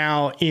part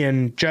now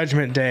in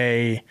Judgment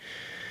Day.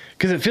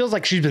 Because it feels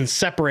like she's been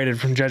separated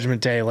from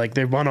Judgment Day. Like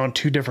they've gone on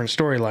 2 different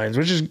storylines,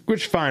 which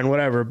is fine,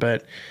 whatever.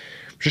 But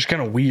just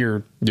kind of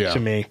weird to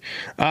me.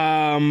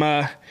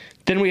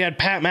 Then we had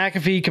Pat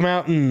McAfee come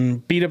out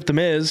and beat up the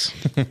Miz,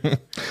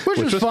 which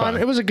was fun.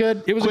 It was a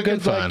good,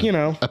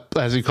 fun.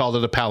 As he called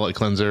it, a palate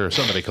cleanser. Or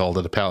somebody called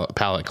it a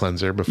palate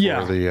cleanser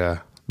before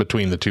the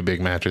between the 2 big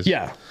matches.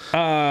 Yeah.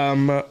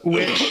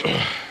 Which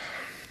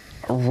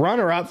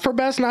runner up for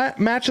best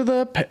match of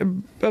the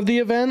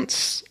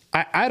events.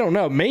 I don't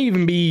know. May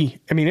even be.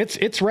 I mean,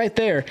 it's right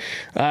there.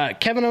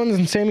 Kevin Owens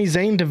and Sami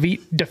Zayn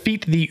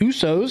defeat the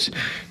Usos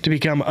to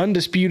become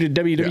undisputed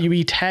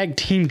WWE Tag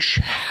Team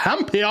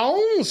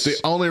Champions.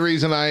 The only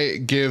reason I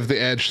give the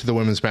edge to the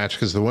women's match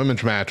because the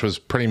women's match was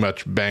pretty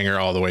much banger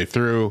all the way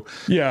through.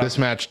 Yeah, this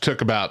match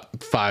took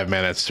about 5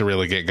 minutes to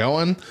really get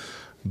going,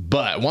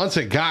 but once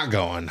it got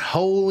going,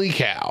 holy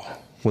cow,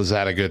 was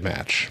that a good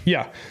match?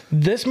 Yeah,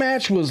 this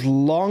match was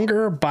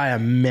longer by a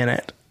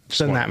minute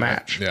than that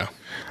match. Yeah.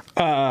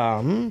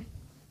 And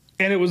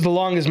it was the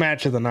longest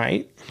match of the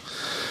night.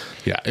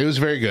 Yeah, it was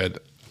very good.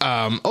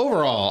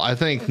 Overall, I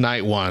think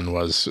night one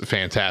was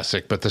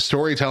fantastic, but the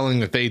storytelling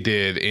that they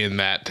did in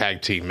that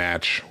tag team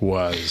match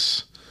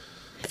was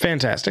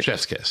fantastic.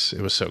 Chef's kiss.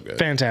 It was so good.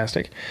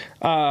 Fantastic.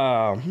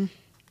 Then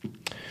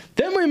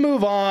we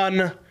move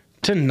on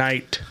to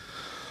night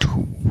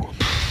 2.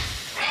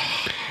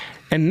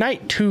 And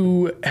night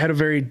 2 had a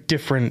very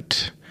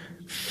different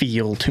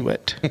feel to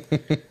it.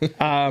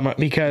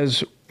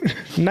 Because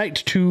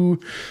night 2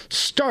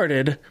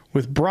 started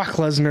with Brock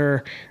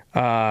Lesnar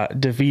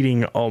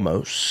defeating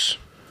Omos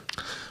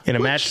in a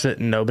match that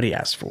nobody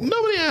asked for.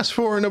 Nobody asked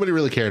for, nobody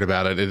really cared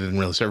about it. It didn't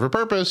really serve a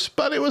purpose,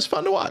 but it was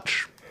fun to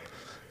watch.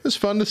 It was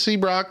fun to see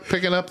Brock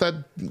picking up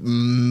that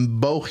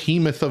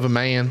behemoth of a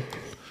man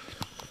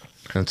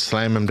and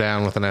slam him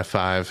down with an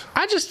F5.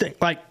 I just think,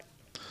 like,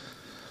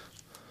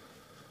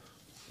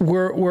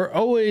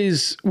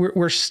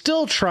 we're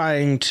still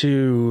trying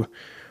to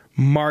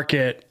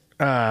market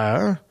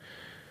Brock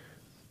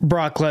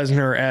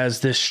Lesnar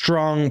as this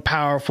strong,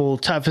 powerful,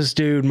 toughest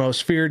dude,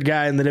 most feared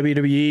guy in the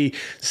WWE.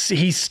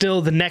 He's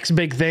still the next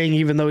big thing,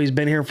 even though he's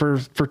been here for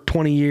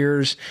 20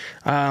 years.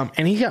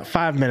 And he got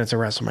 5 minutes of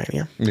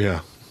WrestleMania. Yeah.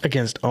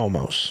 Against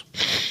Omos.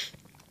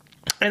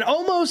 And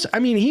Omos, I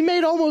mean, he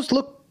made Omos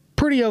look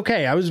pretty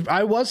okay. I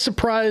was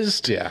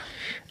surprised. Yeah.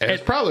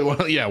 It's probably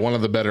one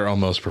of the better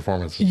Omos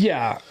performances.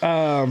 Yeah.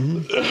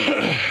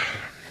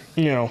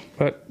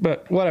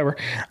 But whatever.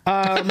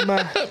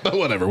 But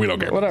whatever, we don't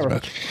care.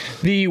 Whatever.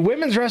 The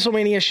Women's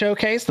WrestleMania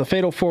Showcase, the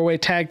Fatal 4-Way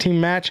Tag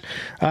Team match.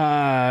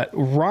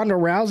 Ronda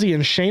Rousey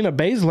and Shayna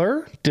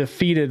Baszler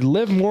defeated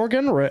Liv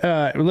Morgan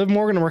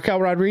and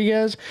Raquel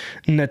Rodriguez,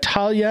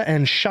 Natalya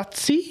and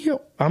Shotzi.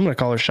 I'm going to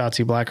call her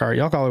Shotzi Blackheart.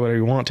 Y'all call her whatever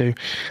you want to.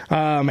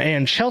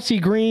 And Chelsea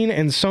Green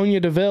and Sonya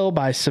Deville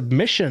by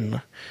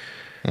submission.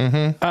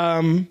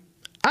 Mm-hmm.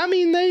 I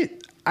mean,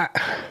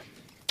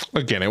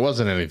 again, it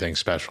wasn't anything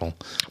special.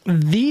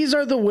 These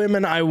are the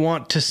women I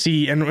want to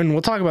see, and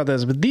we'll talk about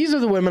this, but these are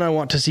the women I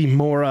want to see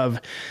more of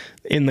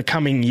in the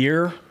coming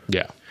year.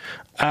 Yeah.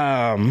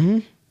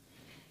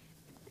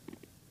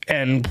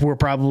 And we're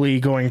probably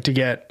going to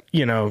get,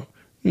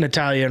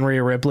 Natalya and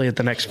Rhea Ripley at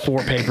the next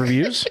 4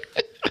 pay-per-views.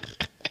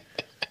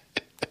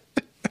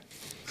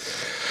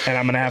 And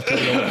I'm going to have to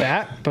deal with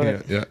that.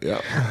 But yeah.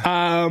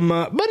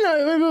 But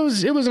no,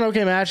 it was an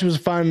okay match. It was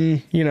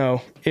fun.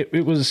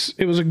 It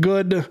was a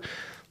good,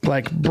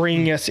 like,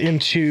 bringing us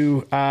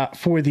into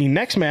for the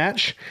next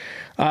match,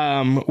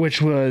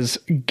 which was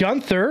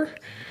Gunther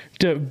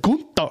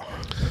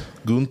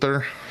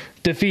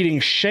defeating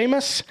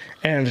Sheamus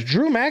and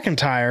Drew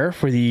McIntyre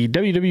for the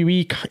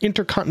WWE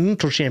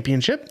Intercontinental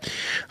Championship.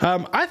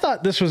 I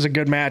thought this was a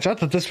good match. I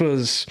thought this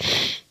was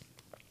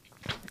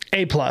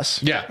A+.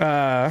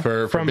 Yeah.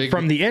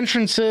 From the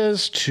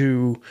entrances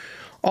to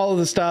all of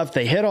the stuff.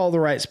 They hit all the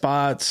right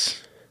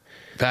spots.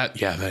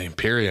 The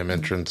Imperium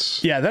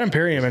entrance. Yeah, that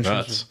Imperium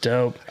entrance was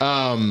dope.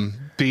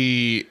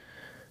 The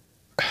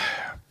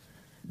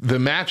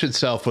match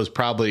itself was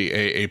probably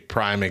a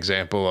prime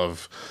example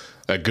of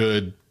a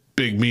good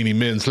big meaty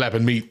men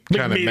slapping meat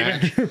kind of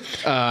match.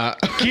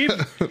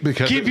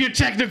 Keep your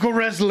technical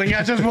wrestling.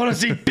 I just want to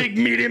see big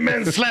meaty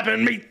men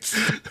slapping meats.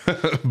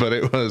 But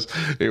it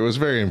was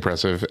very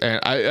impressive, and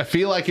I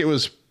feel like it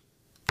was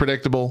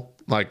predictable.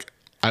 Like,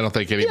 I don't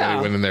think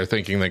anybody went in there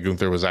thinking that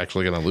Gunther was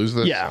actually going to lose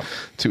this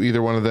to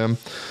either one of them.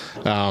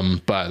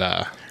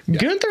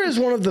 Gunther is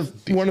one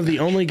of the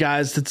only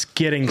guys that's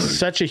getting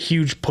such a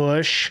huge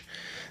push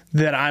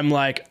that I'm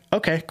like,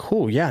 okay,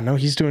 cool. Yeah, no,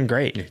 he's doing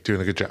great. You're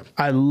doing a good job.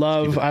 I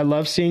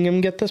love seeing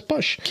him get this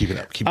push. Keep it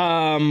up.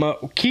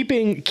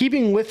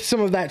 Keeping with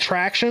some of that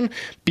traction,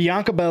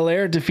 Bianca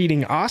Belair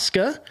defeating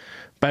Asuka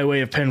by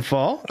way of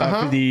pinfall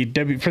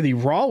for the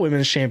Raw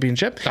Women's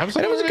Championship. It was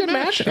a good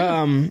match.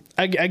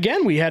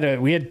 Again, we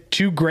had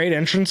 2 great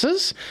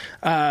entrances.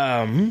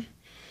 It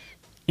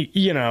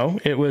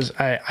was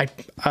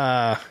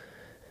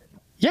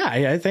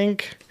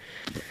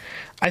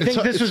I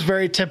think this was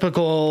very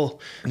typical.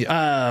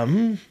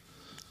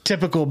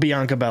 Typical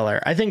Bianca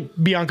Belair. I think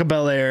Bianca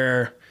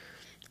Belair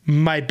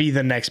might be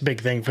the next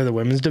big thing for the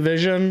women's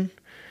division,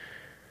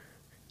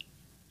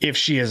 if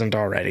she isn't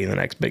already the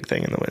next big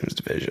thing in the women's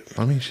division.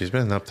 I mean, she's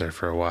been up there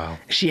for a while.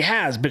 She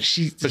has, but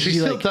she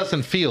still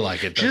doesn't feel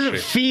like it. She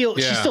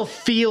still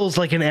feels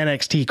like an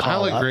NXT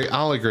call.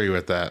 I'll agree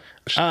with that.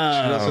 She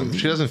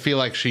doesn't feel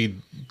like she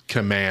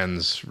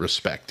commands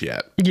respect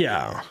yet.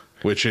 Yeah,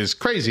 which is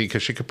crazy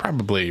because she could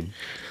probably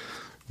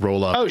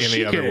roll up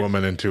any other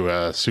woman into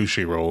a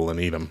sushi roll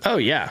and eat them. Oh,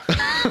 yeah.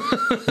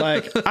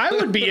 Like, I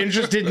would be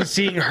interested in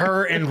seeing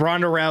her and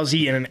Ronda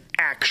Rousey in an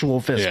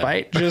actual fist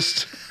fight.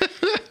 Just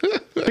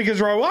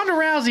because Ronda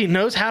Rousey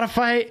knows how to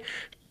fight.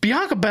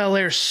 Bianca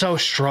Belair's so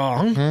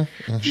strong.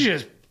 Mm-hmm. She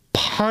just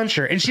punch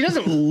her. And she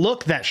doesn't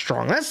look that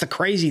strong. That's the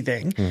crazy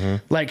thing.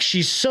 Mm-hmm. Like,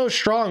 she's so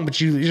strong, but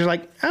you're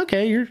like,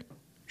 okay, you're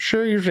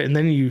sure you're... And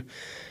then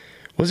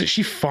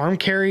she farm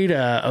carried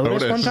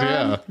Otis one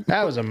time? Yeah.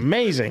 That was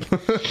amazing.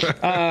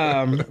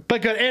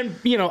 But good. And,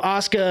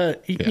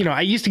 Asuka,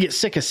 I used to get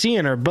sick of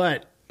seeing her,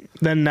 but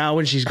then now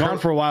when she's gone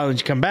for a while and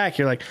she come back,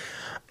 you're like,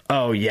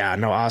 Oh yeah,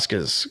 no,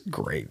 Asuka's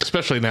great.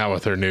 especially now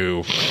with her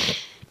new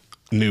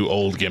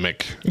old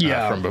gimmick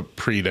from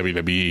pre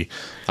WWE.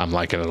 I'm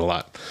liking it a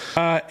lot.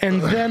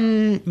 And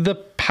then the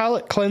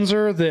palate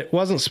cleanser that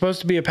wasn't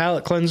supposed to be a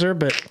palate cleanser,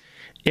 but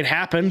it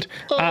happened.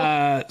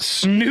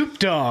 Snoop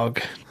Dogg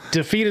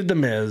defeated The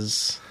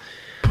Miz.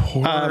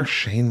 Poor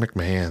Shane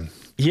McMahon.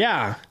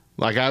 Yeah.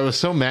 Like, I was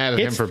so mad at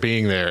him for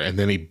being there, and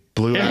then he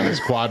blew out his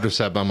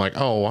quadricep. I'm like,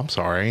 oh, I'm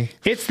sorry.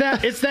 It's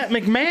that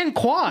McMahon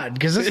quad,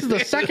 because this is the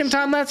second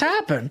time that's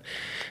happened.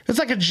 It's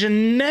like a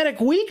genetic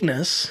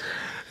weakness.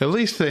 At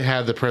least they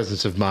had the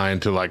presence of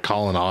mind to like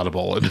call an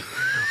audible.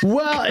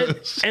 Well,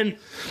 and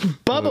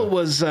Bubba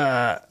was,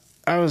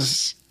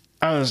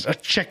 I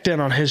checked in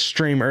on his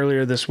stream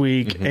earlier this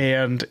week,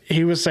 and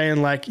he was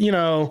saying, like, you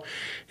know,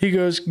 he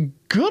goes,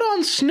 good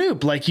on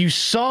Snoop. Like, you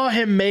saw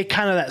him make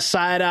kind of that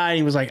side eye, and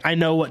he was like, I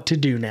know what to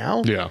do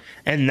now. Yeah.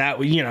 And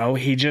that, you know,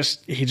 he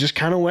just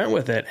kind of went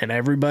with it, and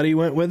everybody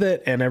went with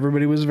it, and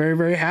everybody was very,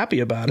 very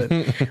happy about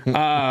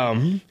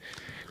it.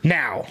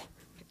 Now,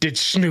 did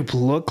Snoop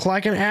look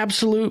like an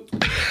absolute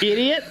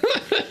idiot?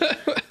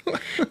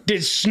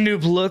 Did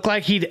Snoop look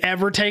like he'd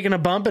ever taken a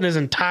bump in his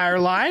entire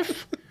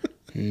life?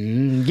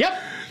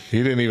 Yep.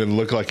 He didn't even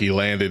look like he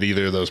landed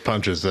either of those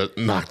punches that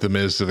knocked The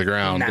Miz to the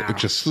ground. No. It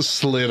just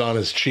slid on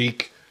his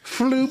cheek.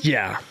 Floop.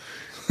 Yeah.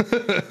 And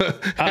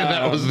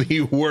that was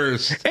the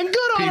worst. And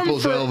good on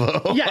people's him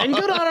elbow. Yeah, and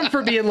good on him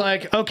for being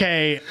like,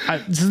 okay,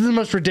 this is the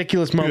most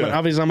ridiculous moment. Yeah.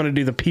 Obviously, I'm going to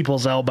do the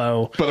people's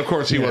elbow. But of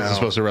course, he wasn't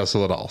supposed to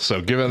wrestle at all.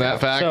 So given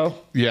that fact,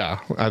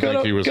 I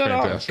think he was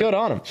fantastic. Good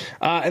on him.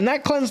 And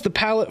that cleansed the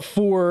palate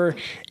for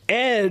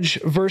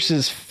Edge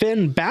versus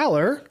Finn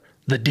Balor,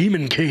 the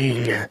Demon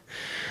King.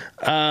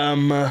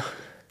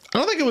 I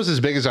don't think it was as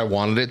big as I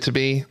wanted it to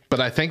be, but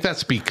I think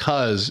that's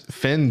because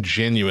Finn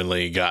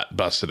genuinely got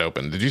busted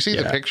open. Did you see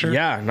the picture?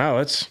 Yeah,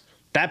 no,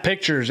 that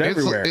picture's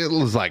everywhere. It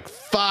was like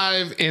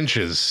 5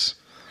 inches.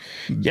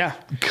 Yeah.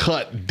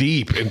 Cut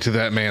deep into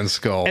that man's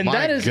skull. And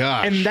gosh.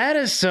 And that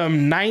is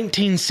some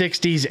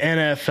 1960s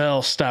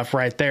NFL stuff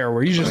right there,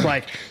 where you just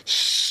like,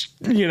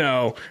 you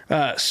know,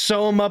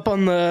 sew him up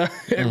on the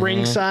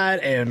ringside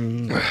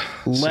and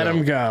let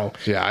him go.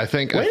 Yeah, I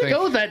think. Way to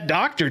go with that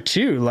doctor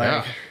too.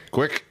 Like,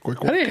 quick.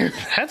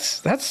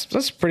 That's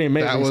pretty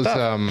amazing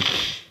stuff.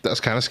 That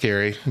was kind of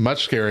scary.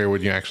 Much scarier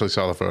when you actually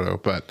saw the photo,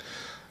 but.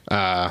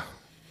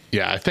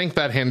 Yeah, I think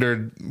that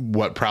hindered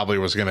what probably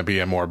was going to be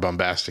a more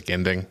bombastic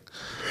ending.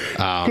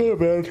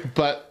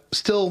 But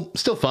still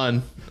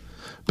fun.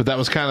 But that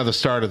was kind of the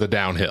start of the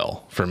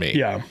downhill for me.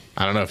 Yeah.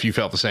 I don't know if you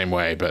felt the same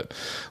way, but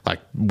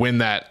like when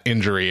that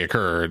injury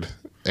occurred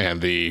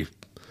and the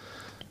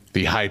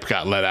hype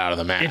got let out of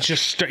the match. It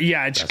just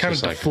kind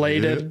of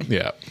deflated.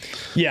 Yeah.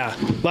 Yeah.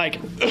 Like,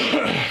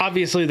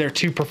 obviously they're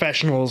two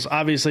professionals.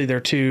 Obviously they're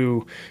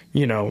two,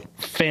 you know,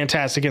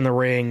 fantastic in the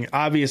ring.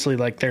 Obviously,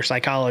 like, their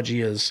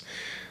psychology is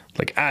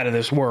like out of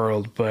this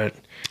world, but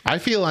I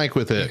feel like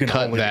with it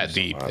cut that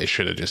deep, they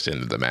should have just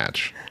ended the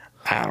match.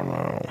 I don't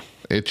know.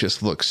 It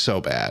just looks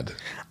so bad.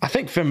 I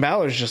think Finn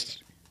Balor's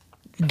just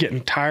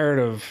getting tired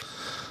of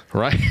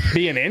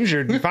being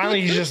injured. And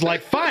finally, he's just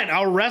like, fine,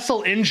 I'll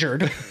wrestle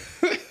injured.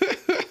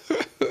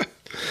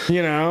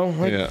 You know,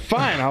 like,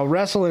 fine, I'll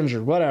wrestle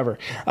injured, whatever.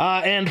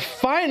 And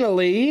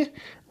finally,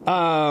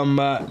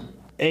 a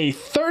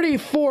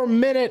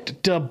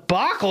 34-minute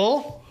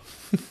debacle.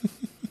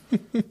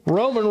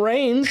 Roman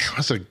Reigns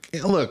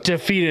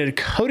defeated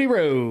Cody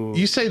Rhodes.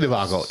 You say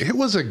debacle. It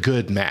was a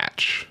good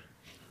match.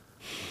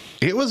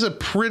 It was a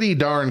pretty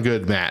darn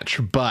good match,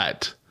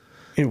 but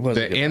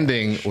the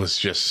ending was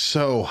just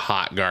so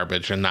hot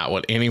garbage and not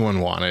what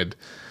anyone wanted.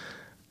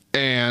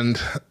 And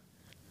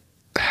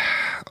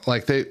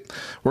like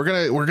we're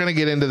gonna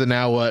get into the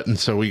now what, and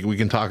so we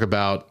can talk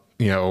about,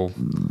 you know,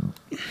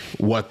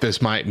 what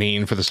this might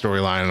mean for the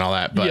storyline and all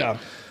that.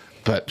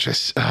 But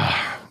just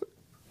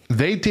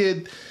they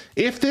did.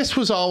 If this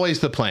was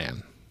always the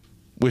plan,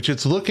 which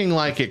it's looking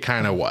like it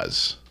kind of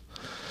was,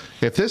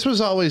 if this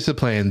was always the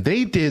plan,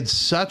 they did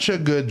such a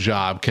good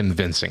job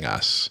convincing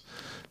us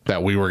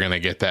that we were going to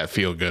get that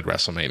feel-good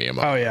WrestleMania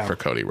moment for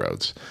Cody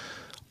Rhodes.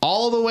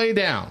 All the way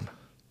down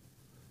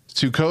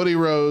to Cody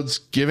Rhodes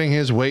giving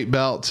his weight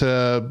belt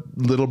to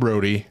little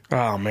Brody.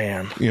 Oh,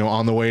 man. You know,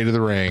 on the way to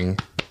the ring.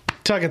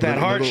 Tug at that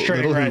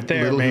heartstring right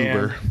there, man.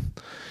 Hooper.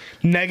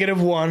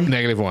 -1.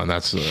 -1.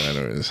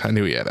 That's I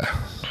knew he had a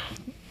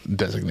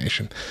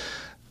designation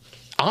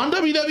on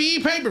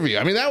WWE pay-per-view.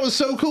 I mean, that was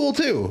so cool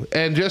too.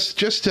 And just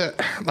to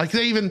like,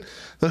 the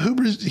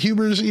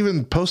Hubers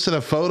even posted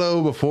a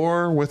photo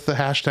before with the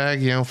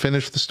hashtag, you know,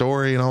 finish the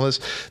story and all this.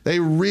 They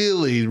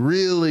really,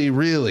 really,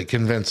 really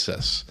convinced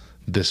us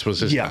this was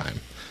his time.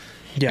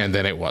 Yeah. And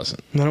then it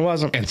wasn't.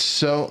 And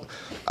so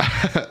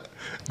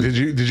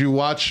did you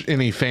watch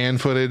any fan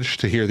footage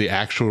to hear the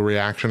actual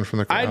reaction from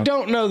the crowd? I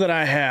don't know that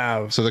I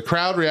have. So the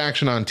crowd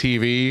reaction on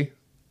TV,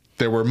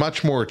 there were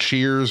much more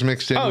cheers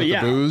mixed in with the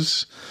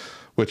boos,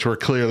 which were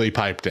clearly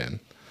piped in.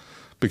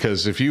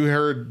 Because if you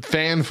heard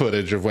fan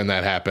footage of when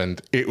that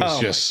happened, it was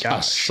just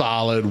a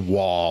solid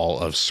wall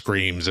of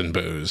screams and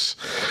boos.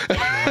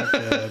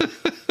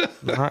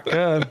 Not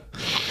good.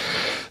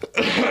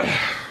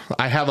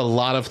 I have a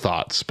lot of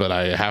thoughts, but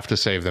I have to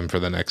save them for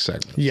the next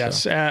segment.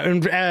 Yes. So,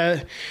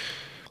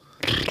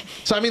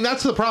 I mean,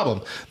 that's the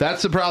problem.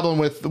 That's the problem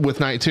with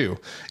night 2.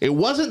 It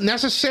wasn't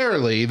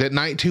necessarily that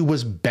night 2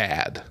 was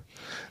bad.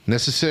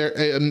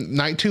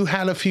 Night 2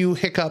 had a few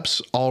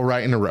hiccups all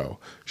right in a row.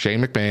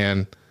 Shane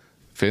McMahon,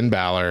 Finn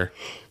Balor,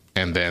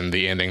 and then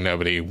the ending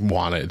nobody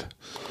wanted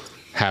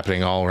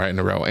happening all right in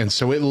a row. And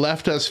so it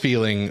left us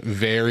feeling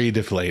very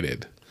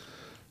deflated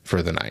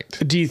for the night.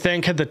 Do you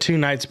think had the 2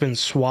 nights been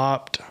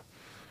swapped,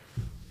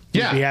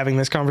 Yeah. we'd be having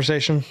this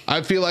conversation?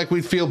 I feel like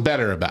we'd feel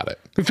better about it.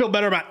 We feel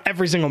better about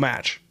every single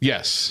match.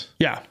 Yes.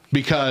 Yeah.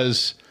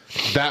 Because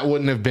that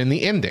wouldn't have been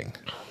the ending.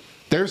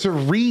 There's a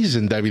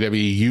reason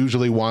WWE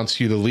usually wants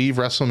you to leave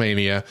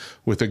WrestleMania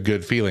with a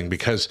good feeling,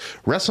 because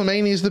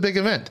WrestleMania is the big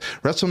event.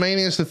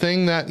 WrestleMania is the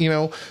thing that,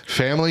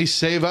 families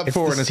save up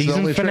for. The And it's season the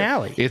only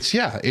finale.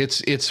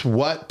 It's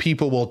what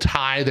people will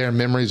tie their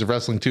memories of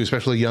wrestling to,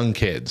 especially young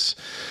kids.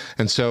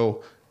 And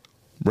so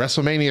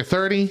WrestleMania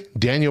 30,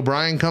 Daniel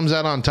Bryan comes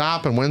out on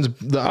top and wins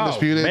the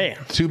Undisputed. Man.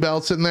 2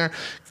 belts in there.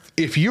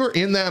 If you're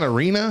in that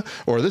arena,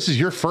 or this is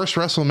your first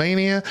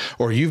WrestleMania,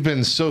 or you've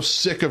been so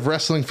sick of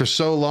wrestling for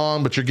so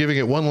long, but you're giving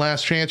it one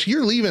last chance,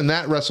 you're leaving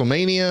that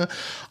WrestleMania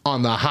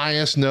on the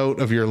highest note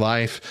of your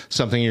life,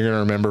 something you're going to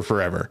remember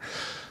forever.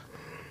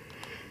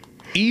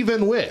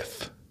 Even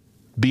with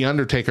The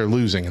Undertaker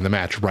losing in the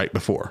match right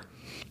before,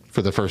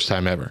 for the first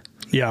time ever.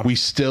 Yeah. We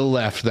still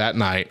left that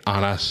night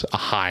on a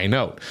high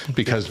note,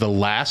 because the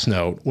last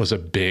note was a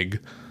big,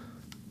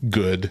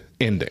 good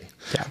ending.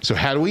 Yeah. So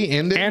had we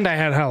ended... And I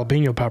had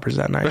jalapeno poppers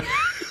that night.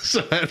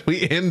 So had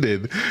we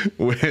ended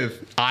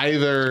with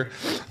either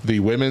the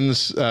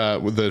women's,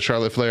 with the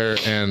Charlotte Flair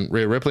and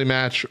Rhea Ripley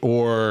match,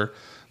 or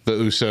the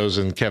Usos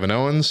and Kevin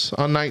Owens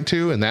on night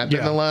 2, and that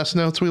been the last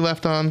notes we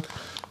left on,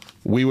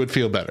 we would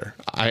feel better.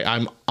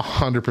 I'm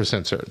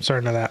 100% certain.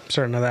 Certain of that.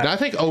 And I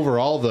think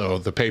overall, though,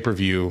 the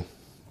pay-per-view,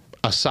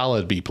 a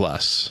solid B+. I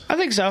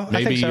think so.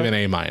 Maybe even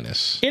A-.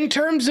 In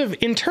terms of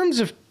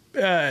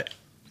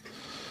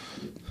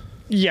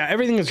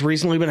everything that's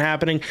recently been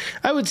happening,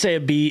 I would say a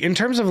B. In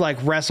terms of like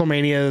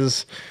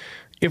WrestleManias,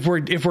 if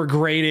we're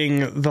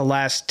grading the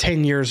last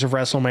 10 years of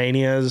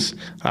WrestleManias,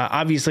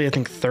 obviously I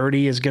think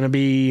 30 is going to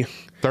be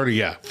 30,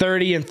 yeah.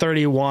 30 and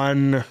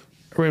 31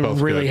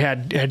 really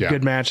good. had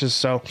good matches.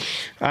 So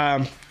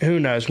who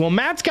knows? Well,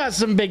 Matt's got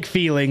some big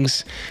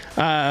feelings.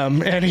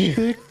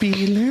 Big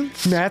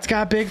feelings. Matt's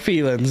got big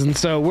feelings, and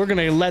so we're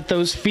gonna let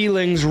those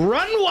feelings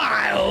run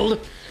wild.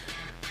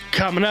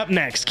 Coming up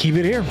next, keep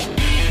it here.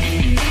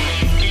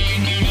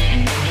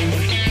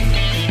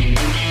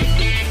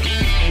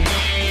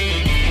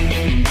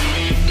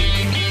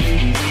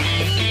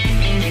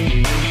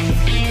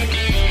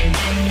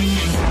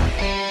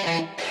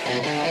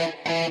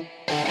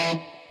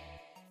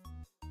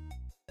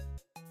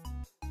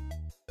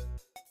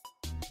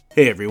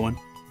 Hey everyone,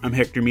 I'm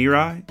Hector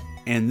Mirai,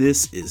 and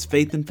this is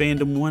Faith and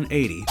Fandom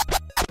 180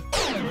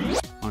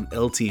 on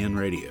LTN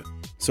Radio.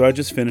 So I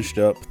just finished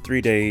up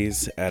 3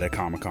 days at a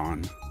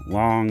Comic-Con.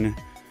 Long,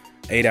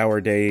 8-hour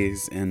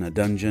days in a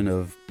dungeon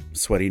of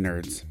sweaty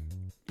nerds.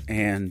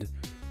 And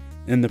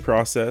in the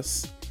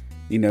process,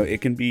 it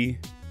can be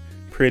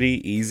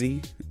pretty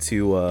easy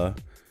to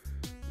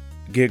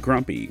get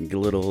grumpy, get a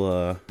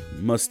little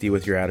musty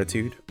with your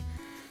attitude.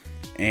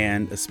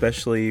 And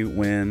especially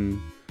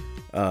when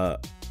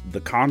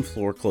the con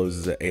floor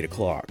closes at 8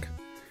 o'clock,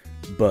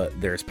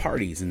 but there's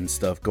parties and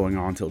stuff going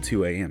on till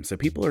 2 a.m. So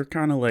people are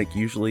kind of like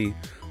usually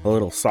a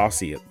little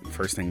saucy at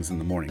first things in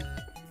the morning.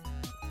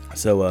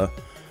 So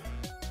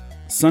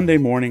Sunday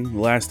morning, the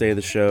last day of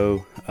the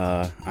show,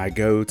 I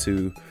go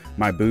to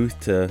my booth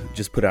to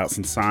just put out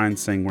some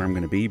signs saying where I'm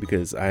going to be,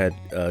 because I had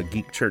a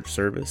geek church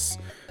service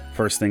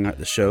first thing at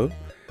the show,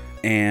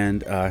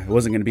 and I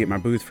wasn't going to be at my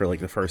booth for like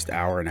the first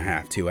hour and a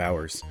half, 2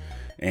 hours,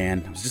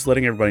 and I was just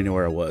letting everybody know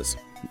where I was.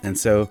 And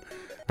so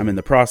I'm in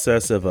the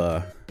process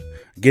of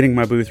getting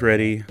my booth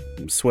ready.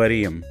 I'm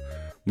sweaty, I'm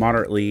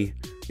moderately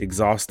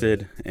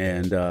exhausted,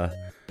 and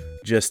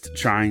just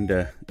trying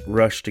to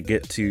rush to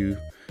get to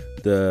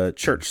the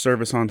church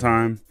service on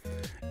time.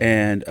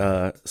 And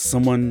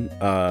someone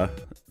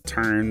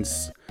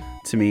turns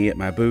to me at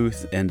my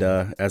booth, and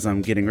as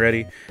I'm getting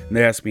ready, and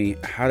they ask me,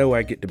 how do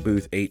I get to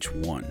booth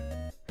H1?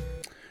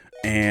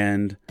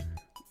 And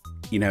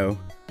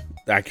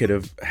I could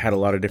have had a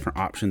lot of different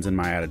options in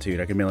my attitude.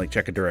 I could have been like,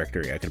 check a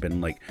directory. I could have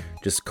been like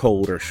just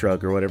cold or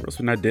shrug or whatever else,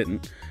 but I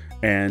didn't.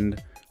 And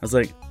I was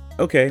like,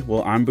 okay,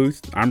 well, I'm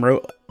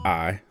row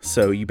I.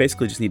 So you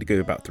basically just need to go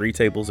about 3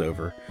 tables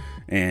over,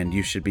 and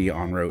you should be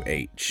on row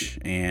H,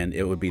 and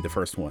it would be the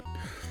first one.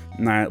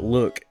 And I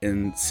look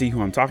and see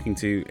who I'm talking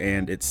to,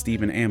 and it's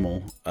Stephen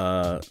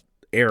Amell,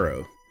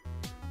 Arrow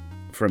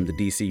from the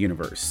DC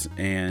universe.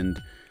 And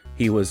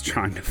he was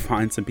trying to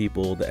find some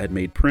people that had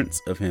made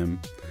prints of him,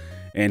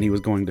 and he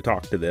was going to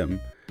talk to them,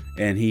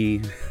 and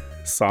he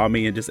saw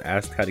me and just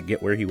asked how to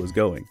get where he was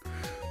going.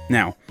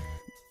 Now,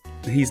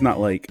 he's not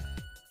like,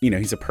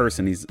 he's a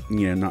person, he's,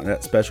 not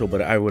that special,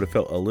 but I would have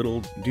felt a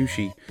little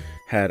douchey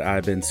had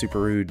I been super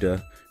rude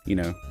to,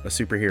 a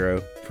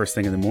superhero first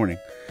thing in the morning.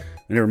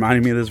 And it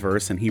reminded me of this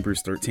verse in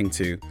Hebrews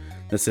 13:2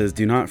 that says,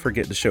 "Do not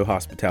forget to show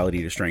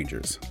hospitality to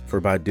strangers,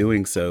 for by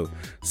doing so,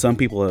 some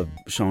people have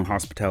shown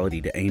hospitality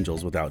to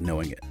angels without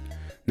knowing it."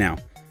 Now,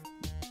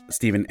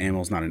 Stephen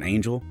Amell's not an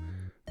angel,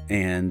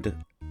 and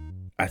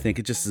I think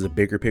it just is a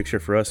bigger picture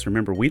for us.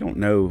 Remember, we don't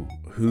know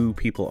who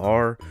people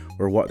are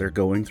or what they're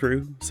going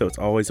through, so it's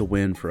always a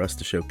win for us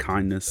to show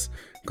kindness,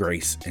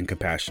 grace, and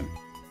compassion.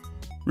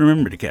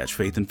 Remember to catch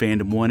Faith and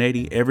Fandom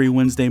 180 every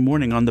Wednesday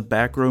morning on the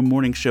Back Row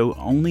Morning Show,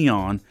 only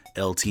on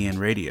LTN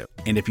Radio.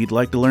 And if you'd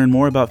like to learn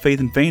more about Faith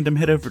and Fandom,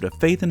 head over to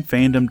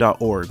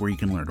faithandfandom.org, where you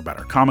can learn about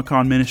our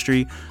Comic-Con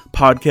ministry,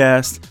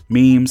 podcast,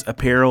 memes,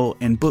 apparel,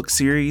 and book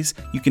series.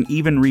 You can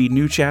even read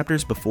new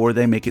chapters before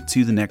they make it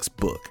to the next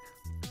book.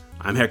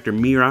 I'm Hector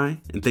Mirai,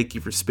 and thank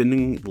you for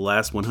spending the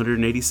last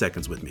 180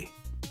 seconds with me.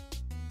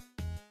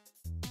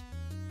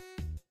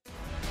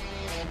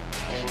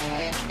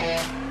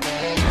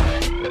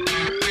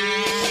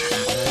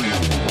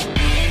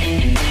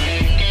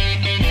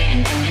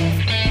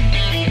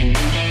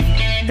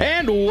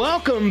 And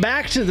welcome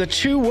back to the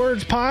Two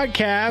Words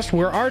Podcast,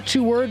 where our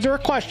two words are a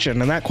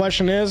question, and that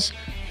question is,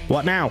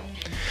 what now?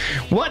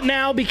 What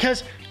now?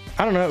 Because,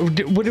 I don't know.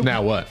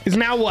 Now what? Is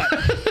now what?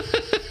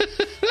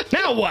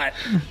 Now what?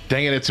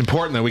 Dang it, it's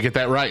important that we get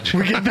that right.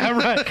 We get that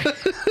right.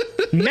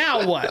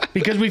 Now what?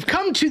 Because we've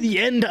come to the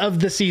end of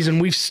the season.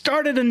 We've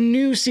started a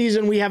new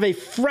season. We have a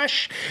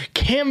fresh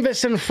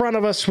canvas in front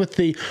of us with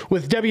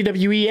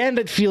WWE, and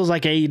it feels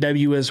like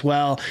AEW as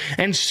well.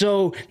 And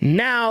so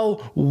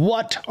now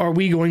what are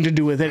we going to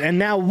do with it? And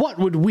now what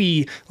would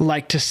we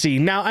like to see?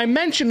 Now, I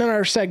mentioned in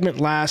our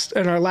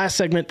last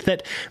segment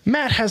that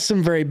Matt has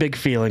some very big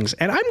feelings,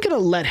 and I'm going to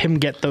let him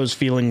get those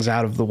feelings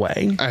out of the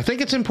way. I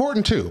think it's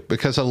important too,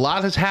 because a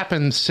lot has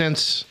happened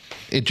since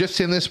just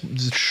in this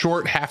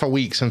short half a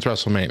week since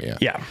WrestleMania.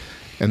 Yeah.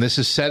 And this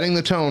is setting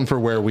the tone for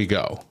where we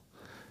go.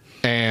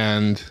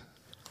 And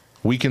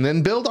we can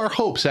then build our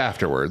hopes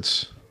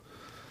afterwards.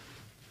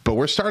 But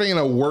we're starting in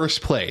a worse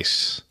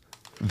place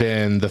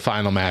than the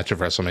final match of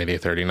WrestleMania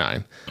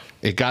 39.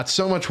 It got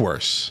so much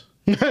worse.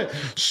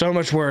 So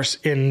much worse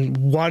in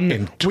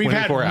 24 we've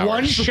had hours.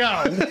 One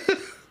show.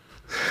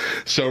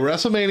 So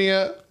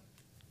WrestleMania,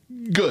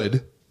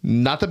 good.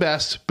 Not the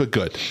best, but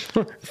good.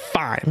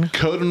 Fine.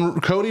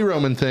 Cody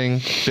Roman thing,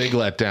 big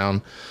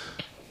letdown.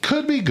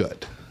 Could be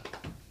good.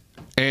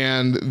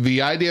 And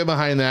the idea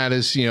behind that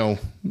is,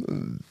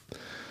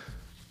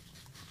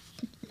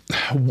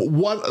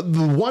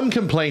 one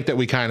complaint that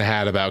we kind of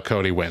had about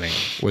Cody winning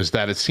was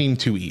that it seemed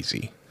too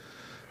easy.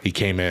 He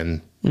came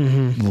in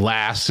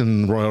last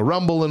in Royal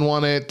Rumble and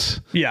won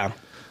it. Yeah.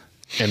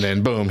 And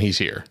then boom, he's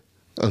here.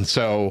 And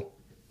so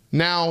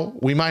now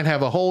we might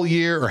have a whole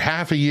year or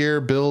half a year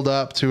build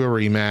up to a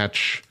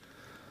rematch.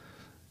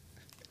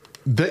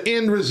 The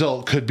end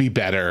result could be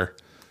better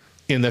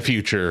in the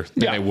future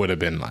than it would have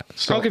been like.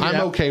 So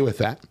I'm okay with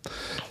that.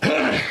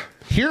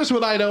 Here's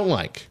what I don't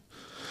like.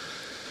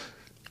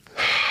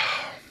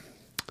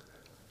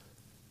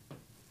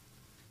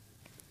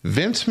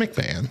 Vince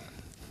McMahon.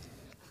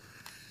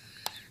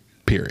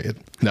 Period.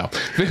 No.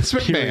 Vince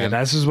McMahon.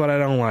 This is what I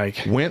don't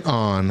like. Went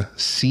on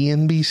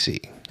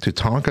CNBC to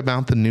talk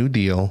about the new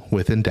deal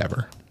with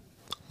Endeavor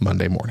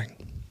Monday morning.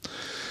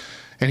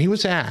 And he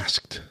was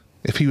asked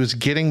if he was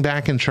getting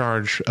back in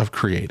charge of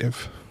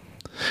creative.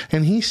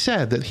 And he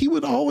said that he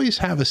would always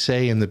have a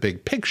say in the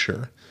big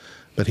picture,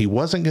 but he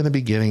wasn't going to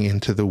be getting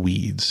into the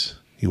weeds.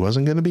 He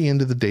wasn't going to be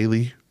into the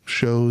daily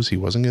shows. He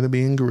wasn't going to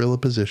be in gorilla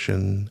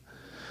position.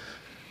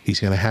 He's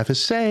going to have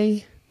his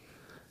say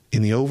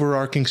in the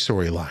overarching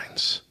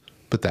storylines.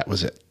 But that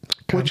was it.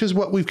 Which is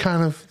what we've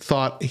kind of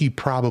thought he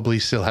probably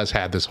still has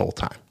had this whole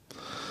time.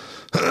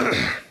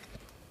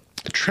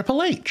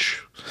 Triple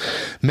H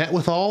met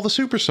with all the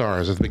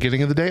superstars at the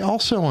beginning of the day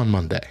also on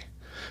Monday,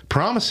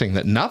 promising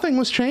that nothing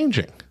was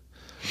changing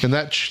and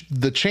that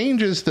the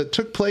changes that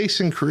took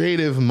place in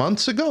creative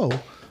months ago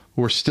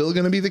were still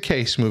going to be the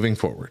case moving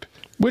forward.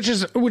 Which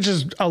is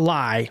a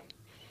lie.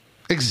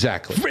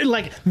 Exactly.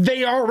 Like,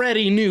 they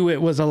already knew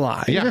it was a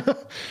lie. Yeah.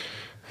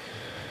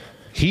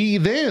 He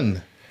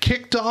then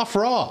kicked off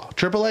Raw,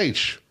 Triple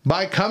H,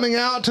 by coming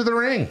out to the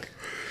ring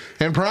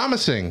and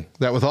promising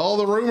that with all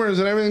the rumors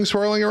and everything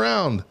swirling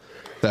around,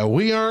 that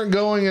we aren't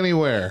going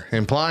anywhere,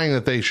 implying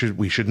that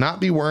we should not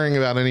be worrying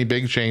about any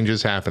big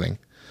changes happening.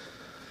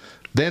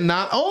 Then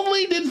not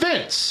only did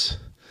Vince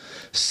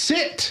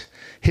sit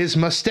his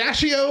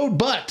mustachioed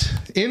butt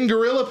in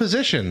gorilla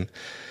position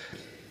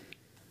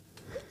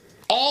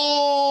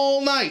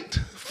all night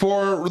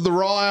for the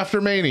Raw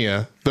After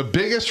Mania, the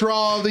biggest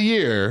Raw of the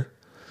year,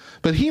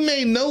 but he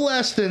made no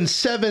less than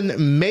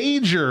 7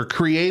 major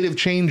creative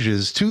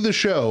changes to the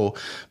show,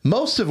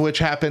 most of which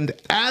happened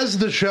as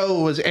the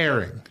show was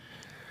airing.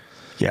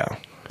 Yeah.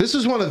 This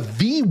is one of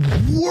the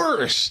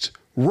worst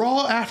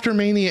Raw After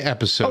Mania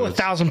episodes.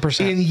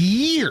 1,000%. In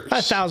years.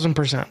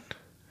 1,000%.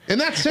 And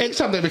that's saying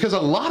something, because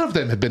a lot of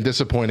them have been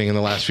disappointing in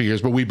the last few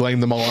years, but we blame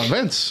them all on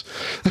Vince.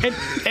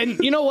 And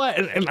you know what?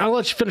 And I'll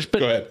let you finish, but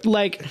go ahead.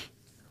 Like,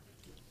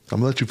 I'm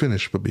going to let you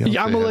finish, but Beyonce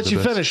Yeah, I'm gonna had let the you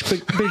best.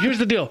 finish, but here's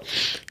the deal.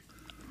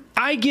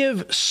 I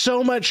give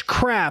so much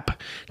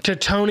crap to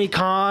Tony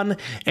Khan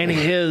and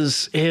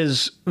his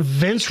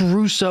Vince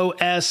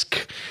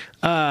Russo-esque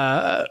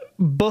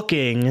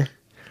booking,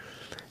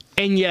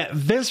 and yet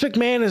Vince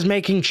McMahon is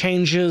making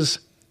changes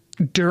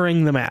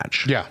during the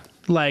match. Yeah.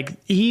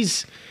 Like he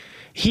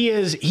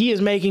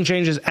is making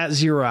changes at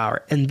 0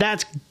 hour, and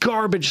that's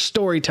garbage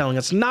storytelling.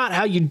 It's not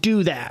how you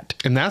do that.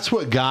 And that's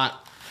what got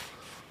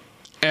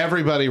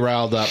everybody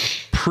riled up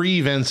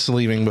pre-Vince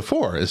leaving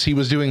before, is he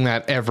was doing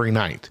that every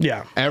night.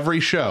 Yeah. Every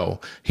show,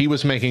 he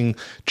was making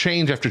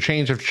change after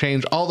change after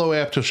change all the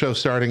way up to show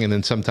starting and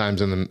then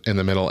sometimes in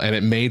the middle. And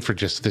it made for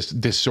just this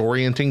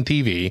disorienting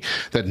TV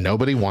that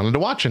nobody wanted to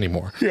watch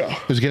anymore. Yeah.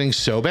 It was getting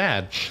so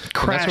bad.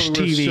 Crash and that's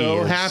why we were TV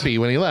so is- happy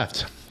when he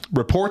left.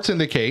 Reports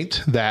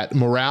indicate that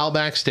morale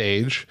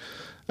backstage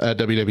at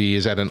WWE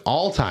is at an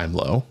all-time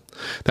low,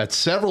 that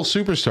several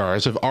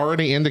superstars have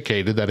already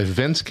indicated that if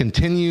Vince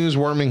continues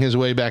worming his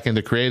way back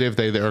into creative,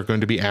 they are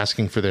going to be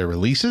asking for their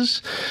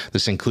releases.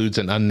 This includes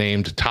an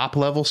unnamed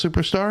top-level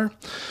superstar.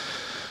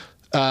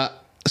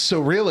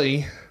 So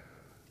really,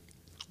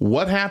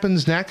 what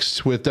happens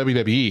next with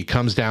WWE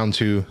comes down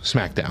to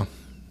SmackDown.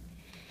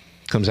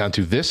 Comes down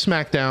to this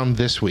SmackDown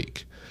this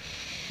week.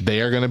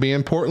 They are going to be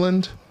in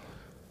Portland.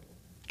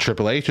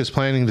 Triple H is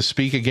planning to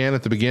speak again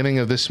at the beginning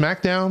of this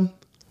SmackDown.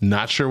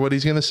 Not sure what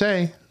he's going to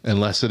say,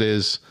 unless it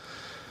is,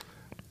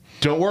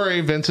 don't worry,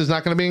 Vince is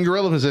not going to be in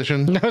gorilla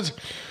position.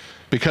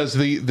 Because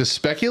the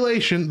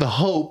speculation, the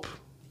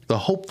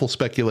hopeful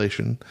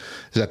speculation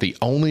is that the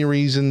only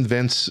reason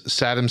Vince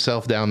sat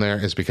himself down there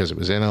is because it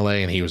was in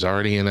LA and he was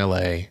already in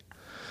LA.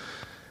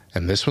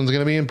 And this one's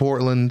going to be in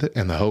Portland,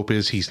 and the hope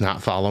is he's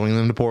not following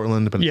them to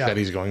Portland, but instead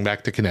he's going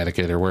back to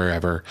Connecticut or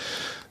wherever.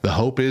 The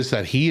hope is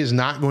that he is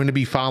not going to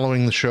be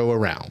following the show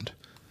around.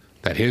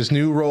 That his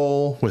new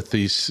role with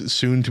the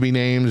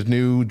soon-to-be-named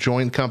new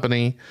joint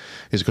company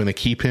is going to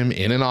keep him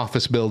in an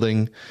office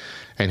building,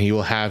 and he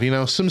will have,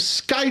 some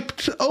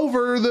Skyped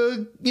over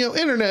the,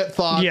 internet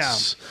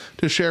thoughts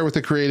to share with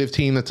the creative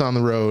team that's on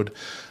the road,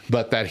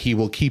 but that he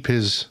will keep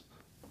his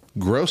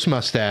gross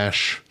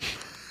mustache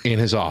in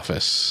his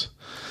office.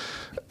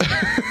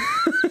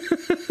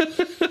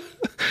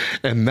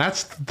 And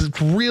that's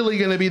really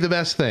going to be the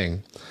best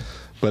thing.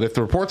 But if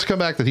the reports come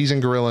back that he's in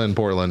Gorilla in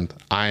Portland,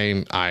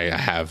 I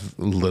have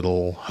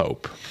little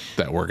hope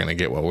that we're going to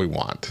get what we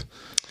want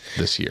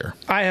this year.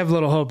 I have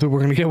little hope that we're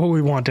going to get what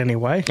we want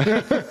anyway,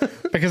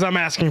 because I'm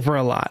asking for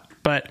a lot.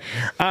 But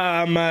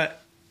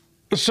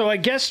so I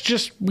guess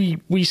just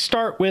we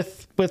start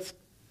with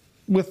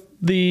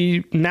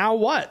the now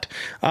what?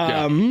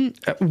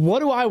 What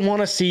do I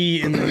want to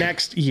see in the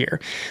next year?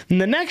 In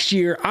the next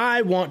year,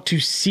 I want to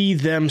see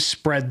them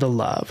spread the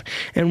love.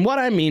 And what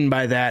I mean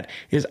by that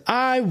is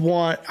I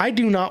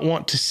do not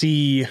want to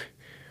see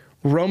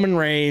Roman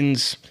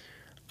Reigns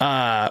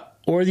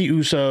or the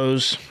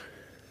Usos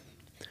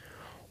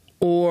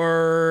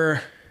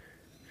or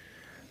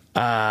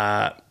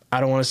I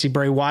don't want to see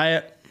Bray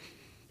Wyatt.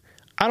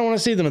 I don't want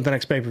to see them at the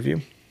next pay-per-view.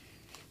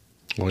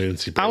 Well, you didn't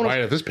see Bray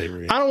Wyatt at this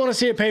pay-per-view. I don't want to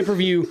see a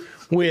pay-per-view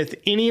with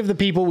any of the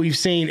people we've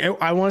seen.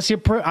 I want to see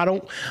I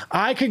want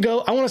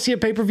to see a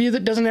pay-per-view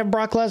that doesn't have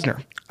Brock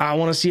Lesnar. I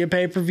want to see a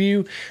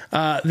pay-per-view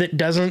that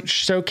doesn't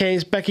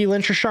showcase Becky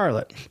Lynch or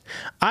Charlotte.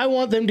 I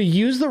want them to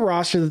use the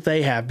roster that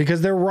they have,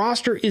 because their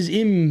roster is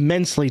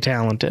immensely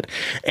talented.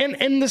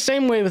 And the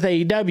same way with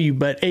AEW,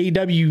 but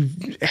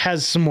AEW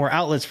has some more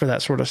outlets for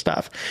that sort of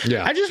stuff.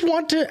 Yeah. I just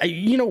want to,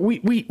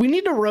 we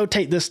need to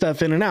rotate this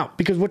stuff in and out,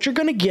 because what you're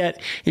going to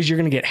get is you're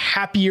going to get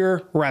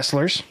happier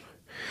wrestlers.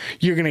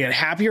 You're going to get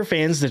happier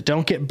fans that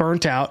don't get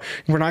burnt out.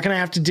 We're not going to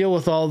have to deal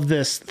with all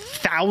this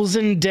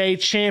 1,000-day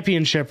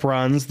championship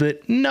runs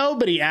that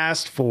nobody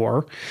asked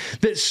for,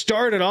 that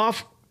started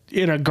off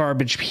in a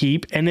garbage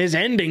heap and is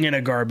ending in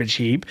a garbage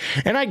heap.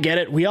 And I get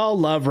it. We all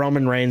love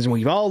Roman Reigns, and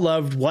we've all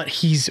loved what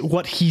he's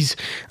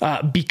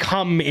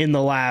become in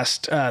the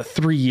last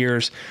 3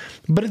 years.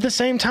 But at the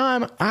same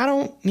time,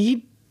 I'm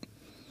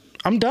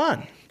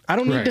done. I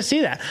don't need to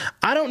see that.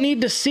 I don't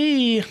need to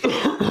see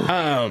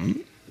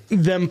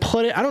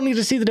I don't need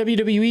to see the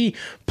WWE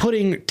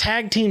putting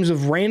tag teams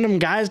of random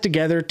guys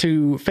together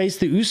to face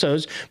the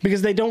Usos,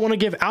 because they don't want to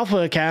give Alpha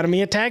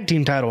Academy a tag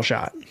team title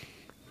shot.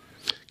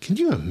 Can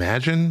you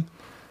imagine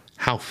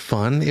how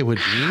fun it would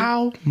be?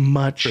 How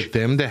much for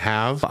them to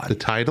have the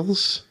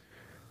titles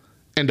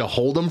and to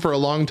hold them for a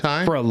long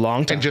time? For a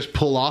long time. And just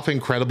pull off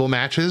incredible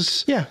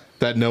matches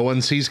that no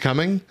one sees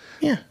coming?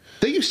 Yeah.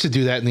 They used to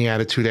do that in the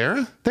Attitude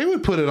Era. They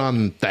would put it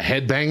on the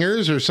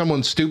Headbangers or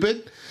someone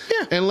stupid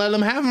and let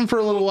them have them for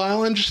a little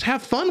while and just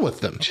have fun with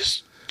them.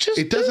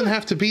 It doesn't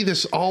have to be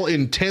this all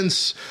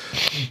intense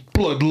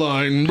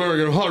bloodline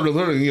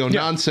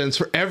nonsense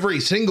for every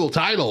single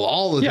title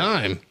all the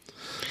time.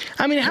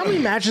 I mean, how many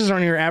matches are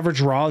on your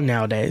average Raw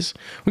nowadays?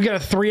 We got a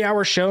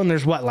 3-hour show, and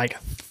there's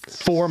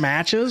 4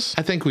 matches?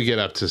 I think we get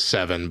up to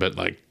 7, but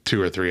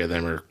 2 or 3 of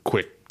them are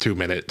quick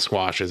 2-minute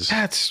squashes.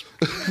 That's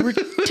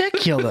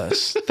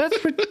ridiculous.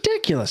 That's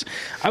ridiculous.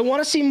 I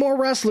want to see more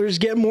wrestlers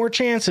get more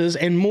chances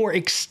and more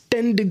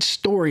extended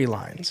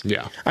storylines.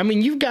 Yeah. I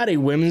mean, you've got a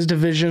women's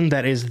division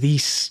that is the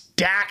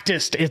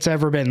stackedest it's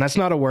ever been. That's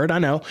not a word, I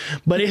know,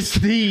 but it's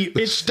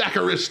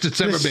stackerest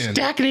it's ever been.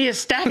 Stackedest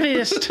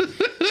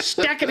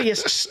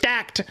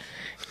stacked.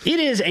 It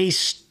is a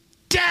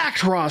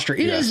stacked roster.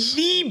 It is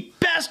the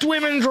best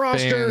women's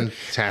roster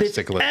that's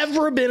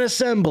ever been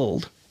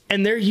assembled.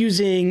 And they're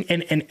using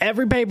in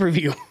every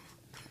pay-per-view.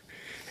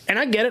 And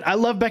I get it. I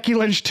love Becky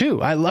Lynch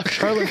too. I love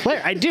Charlotte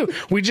Flair. I do.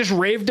 We just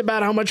raved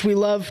about how much we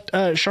loved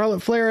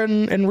Charlotte Flair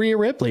and Rhea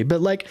Ripley. But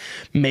like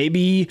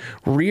maybe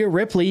Rhea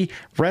Ripley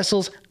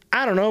wrestles,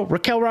 I don't know,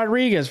 Raquel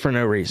Rodriguez for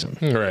no reason.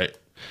 Right.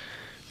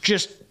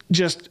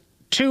 Just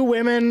two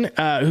women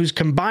whose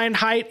combined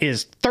height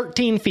is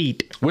 13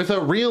 feet. With a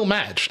real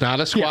match, not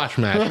a squash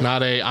match.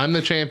 Not a, I'm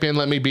the champion,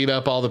 let me beat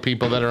up all the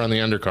people that are on the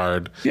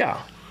undercard.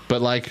 Yeah.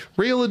 But like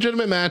real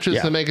legitimate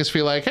matches that make us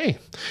feel like, hey,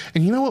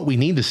 and you know what we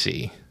need to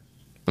see?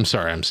 I'm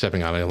sorry, I'm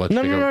stepping on it.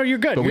 No, you're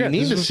good. But we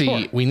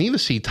need to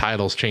see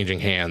titles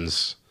changing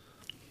hands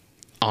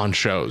on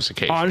shows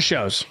occasionally. On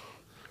shows.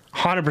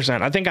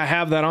 100%. I think I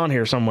have that on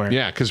here somewhere.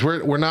 Yeah, because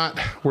we're not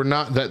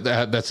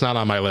that's not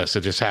on my list. I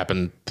just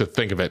happened to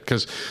think of it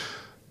because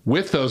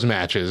with those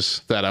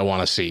matches that I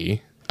want to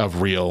see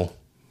of real,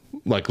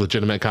 like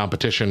legitimate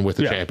competition with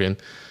the champion,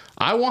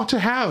 I want to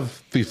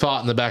have the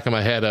thought in the back of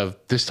my head of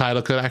this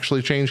title could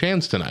actually change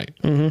hands tonight.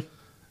 Mm-hmm.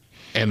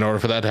 And in order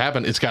for that to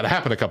happen, it's got to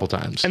happen a couple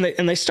times. And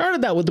they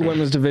started that with the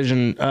women's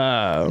division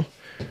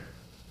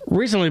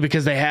recently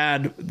because they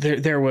had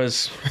there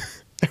was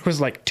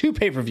like 2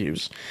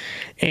 pay-per-views,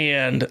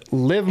 and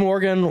Liv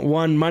Morgan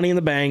won Money in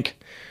the Bank,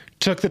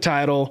 took the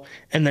title,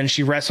 and then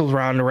she wrestled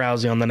Ronda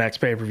Rousey on the next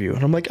pay-per-view.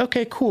 And I'm like,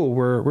 okay, cool,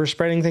 we're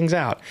spreading things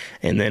out.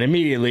 And then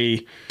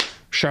immediately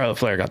Charlotte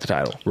Flair got the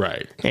title.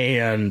 Right.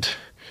 And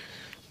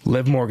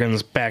Liv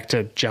Morgan's back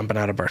to jumping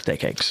out of birthday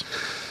cakes.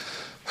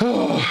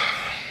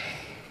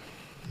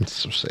 It's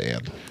so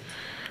sad.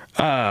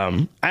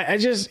 I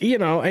just,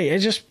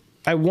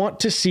 I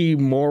want to see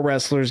more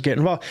wrestlers get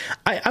involved.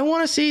 I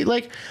want to see,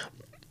 like,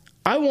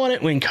 I want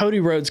it when Cody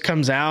Rhodes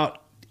comes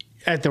out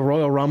at the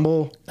Royal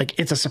Rumble, like,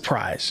 it's a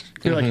surprise.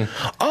 You're like,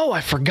 oh,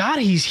 I forgot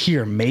he's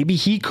here. Maybe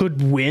he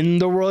could win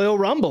the Royal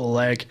Rumble.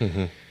 Like,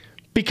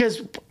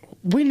 because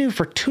we knew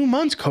for 2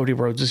 months Cody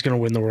Rhodes is going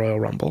to win the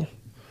Royal Rumble.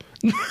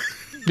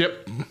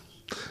 Yep.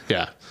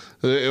 Yeah.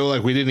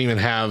 Like we didn't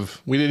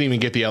even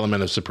get the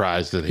element of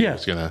surprise that he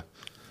was gonna.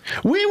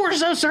 We were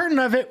so certain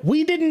of it.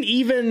 We didn't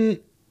even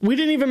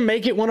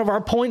make it one of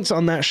our points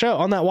on that show,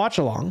 on that watch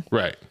along.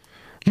 Right.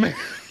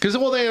 Because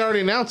they had already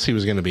announced he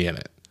was going to be in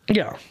it.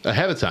 Yeah.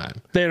 Ahead of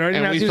time. They had already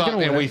announced he was going to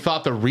win. And we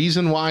thought the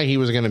reason why he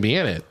was going to be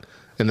in it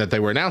and that they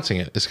were announcing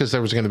it is because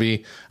there was going to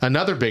be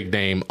another big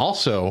name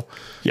also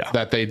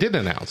that they did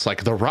announce,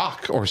 like The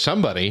Rock or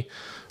somebody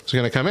was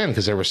going to come in,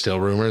 because there were still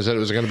rumors that it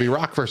was going to be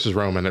Rock versus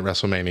Roman at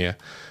WrestleMania.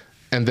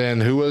 And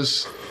then who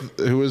was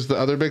the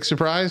other big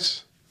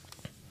surprise?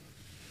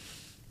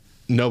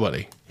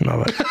 Nobody. I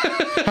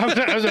was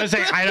going to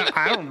say,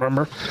 I don't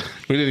remember.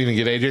 We didn't even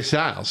get AJ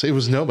Styles. It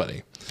was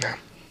nobody.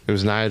 It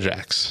was Nia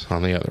Jax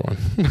on the other one.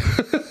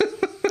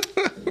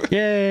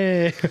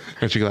 Yay.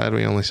 Aren't you glad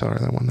we only saw her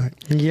that one night?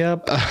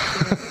 Yep.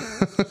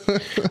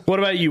 What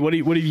about you? What do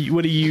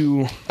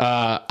you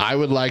I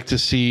would like to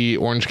see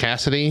Orange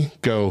Cassidy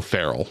go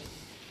feral.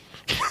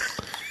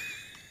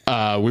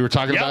 We were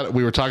talking about it.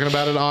 We were talking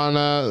about it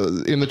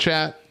on in the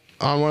chat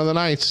on one of the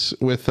nights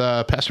with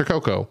Pastor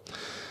Coco.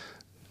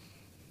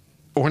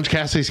 Orange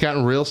Cassidy's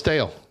gotten real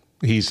stale.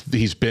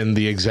 He's been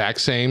the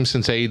exact same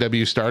since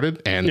AEW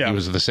started, and he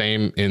was the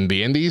same in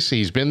the Indies.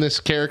 He's been this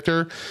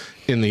character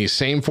in the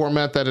same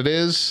format that it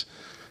is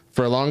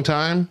for a long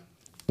time.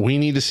 We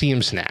need to see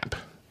him snap.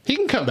 He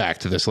can come back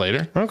to this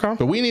later. Okay.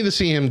 But we need to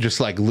see him just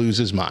like lose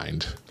his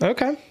mind.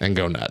 Okay. And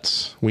go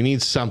nuts. We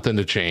need something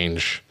to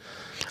change.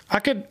 I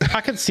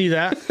could see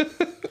that.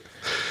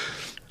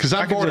 Because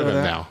I'm bored of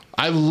him now.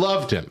 I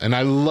loved him, and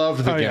I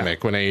loved the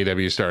gimmick when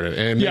AEW started,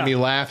 and it made me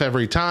laugh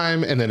every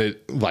time. And then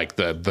it, like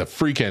the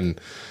freaking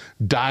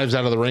dives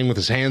out of the ring with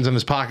his hands in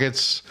his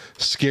pockets,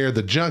 scared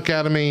the junk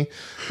out of me.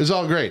 It was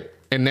all great,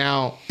 and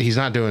now he's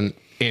not doing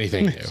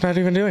anything new. He's not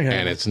even doing it,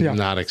 and it's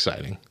not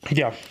exciting.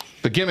 Yeah,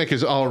 the gimmick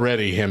is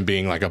already him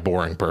being like a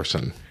boring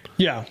person.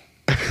 Yeah.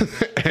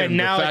 And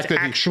now it's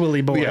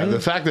actually boring. Yeah, the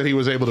fact that he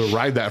was able to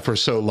ride that for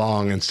so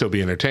long and still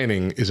be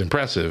entertaining is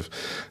impressive,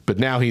 but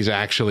now he's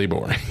actually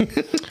boring.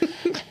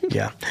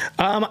 Yeah.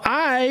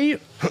 I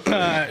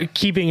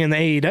keeping in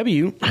the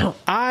AEW,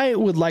 I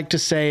would like to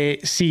see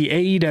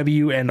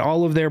AEW and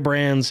all of their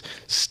brands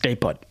stay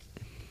put.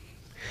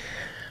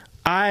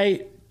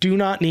 I do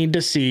not need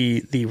to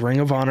see the Ring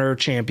of Honor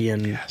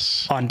champion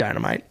on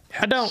Dynamite.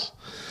 I don't.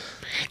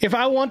 If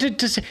I wanted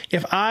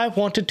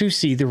to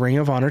see the Ring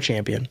of Honor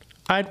champion,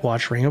 I'd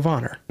watch Ring of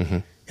Honor. Mm-hmm.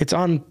 It's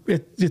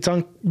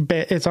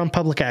on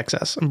public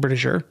access, I'm pretty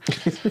sure.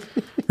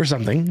 Or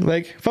something.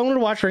 Like, if I want to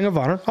watch Ring of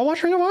Honor, I'll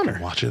watch Ring of Honor.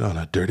 Watch it on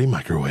a dirty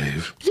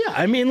microwave. Yeah,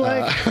 I mean,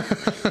 like,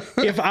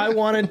 if I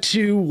wanted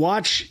to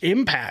watch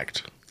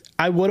Impact,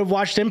 I would have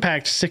watched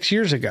Impact 6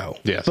 years ago.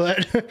 Yes.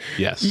 But,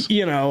 yes.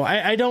 You know,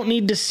 I don't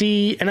need to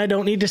see, and I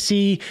don't need to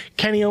see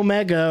Kenny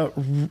Omega,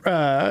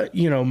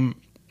 you know,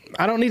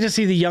 I don't need to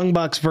see the Young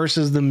Bucks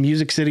versus the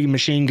Music City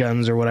Machine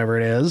Guns or whatever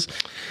it is.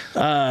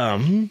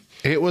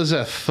 It was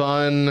a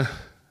fun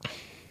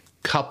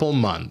couple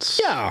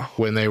months. Yeah.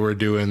 When they were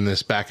doing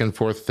this back and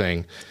forth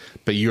thing.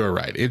 But you're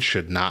right. It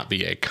should not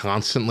be a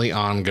constantly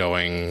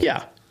ongoing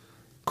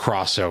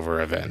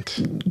crossover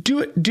event. Do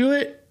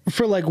it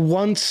for like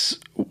once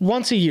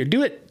a year.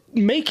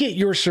 Make it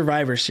your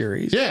Survivor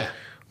Series. Yeah.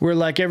 Where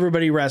like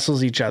everybody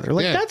wrestles each other.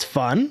 Like that's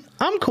fun.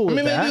 I'm cool with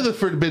that. I mean, they do the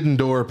Forbidden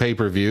Door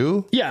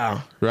pay-per-view.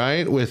 Yeah.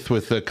 Right?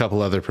 With a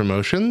couple other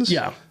promotions.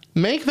 Yeah.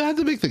 Make that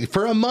the big thing.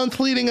 For a month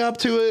leading up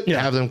to it,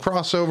 have them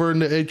cross over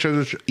into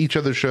each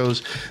other's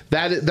shows.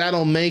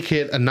 That'll make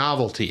it a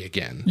novelty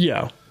again.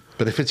 Yeah.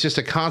 But if it's just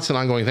a constant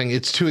ongoing thing,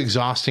 it's too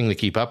exhausting to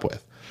keep up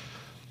with.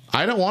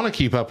 I don't want to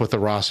keep up with the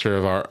roster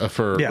of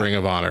Ring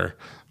of Honor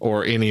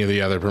or any of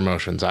the other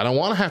promotions. I don't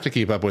want to have to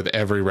keep up with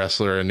every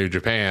wrestler in New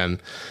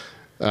Japan.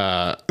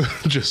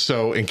 Just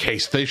so in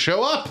case they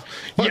show up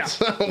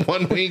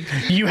 1 week.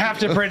 You have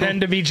to pretend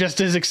to be just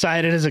as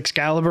excited as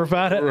Excalibur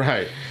about it.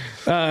 Right.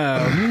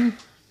 Oh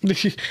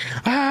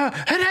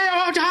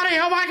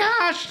my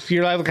gosh.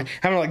 You're like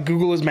having to like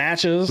Google his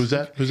matches. Who's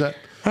that?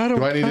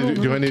 Do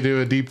I need to do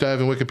a deep dive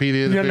in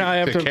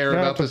Wikipedia to care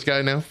about this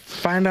guy now?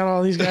 Find out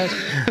all these guys.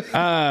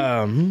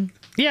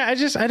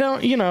 I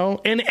don't, you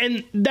know,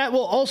 and that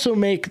will also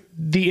make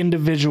the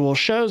individual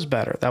shows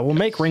better. That will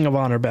make Ring of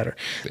Honor better.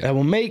 Yeah. That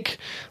will make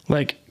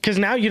because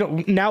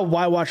now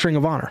why watch Ring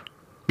of Honor?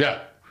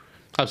 Yeah,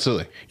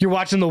 absolutely. You're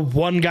watching the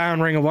one guy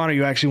on Ring of Honor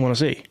you actually want to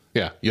see.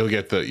 Yeah, you'll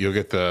get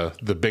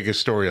the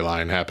biggest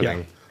storyline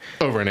happening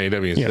over in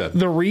AEW instead. Yeah.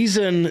 The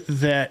reason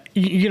that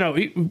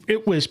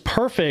it was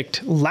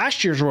perfect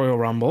last year's Royal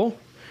Rumble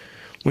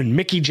when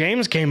Mickie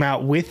James came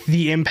out with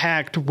the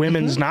Impact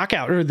Women's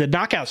Knockout or the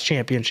Knockouts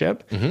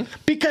Championship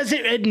because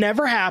it had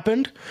never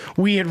happened.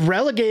 We had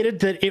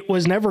relegated that it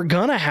was never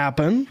gonna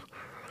happen.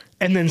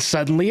 And then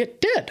suddenly it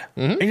did.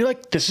 And you're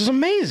like, this is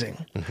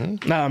amazing. We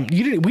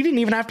didn't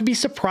even have to be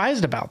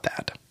surprised about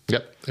that.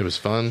 Yep. It was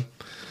fun.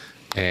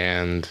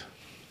 And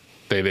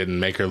they didn't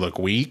make her look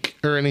weak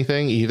or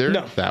anything either.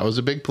 No. That was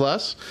a big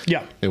plus.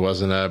 Yeah. It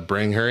wasn't a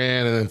bring her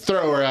in and then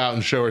throw her out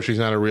and show her she's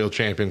not a real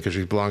champion because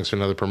she belongs to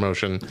another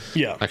promotion.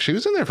 Yeah. Like she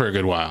was in there for a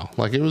good while.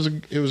 Like it was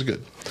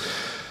good.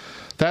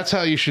 That's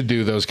how you should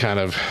do those kind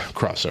of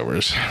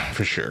crossovers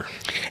for sure.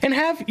 And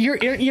have your,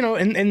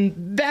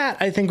 and that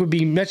I think would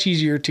be much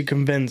easier to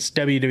convince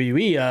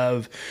WWE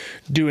of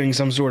doing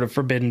some sort of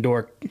Forbidden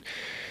Door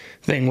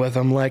thing with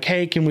them. Like,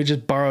 hey, can we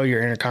just borrow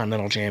your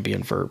Intercontinental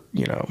Champion for,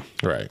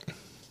 a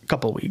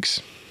couple of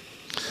weeks?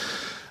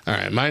 All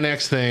right. My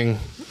next thing,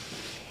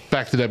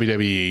 back to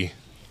WWE.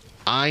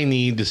 I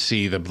need to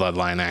see the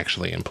Bloodline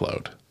actually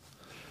implode.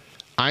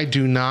 I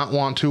do not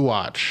want to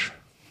watch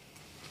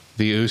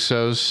the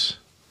Usos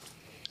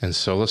and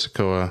Solo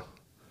Sikoa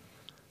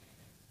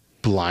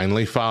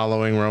blindly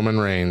following Roman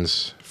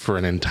Reigns for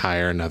an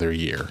entire another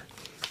year.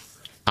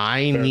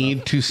 I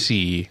need to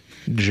see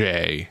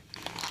Jay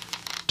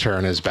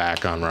turn his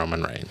back on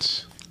Roman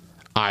Reigns.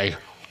 I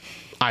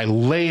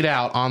laid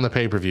out on the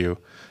pay-per-view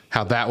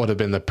how that would have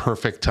been the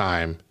perfect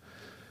time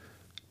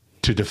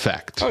to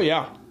defect. Oh,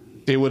 yeah.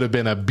 It would have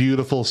been a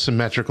beautiful,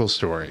 symmetrical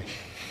story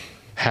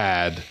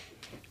had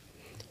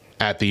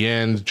at the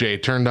end Jay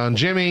turned on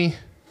Jimmy,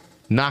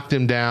 knocked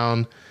him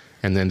down,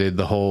 and then did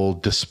the whole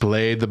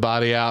displayed the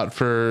body out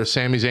for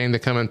Sami Zayn to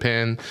come and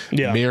pin,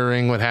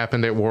 mirroring what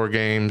happened at War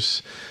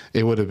Games.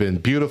 It would have been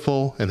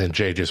beautiful. And then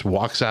Jay just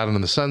walks out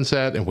into the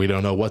sunset, and we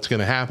don't know what's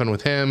going to happen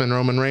with him and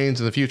Roman Reigns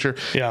in the future.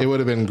 Yeah. It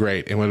would have been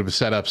great. It would have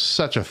set up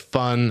such a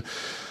fun,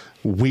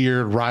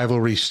 weird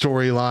rivalry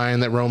storyline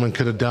that Roman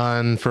could have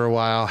done for a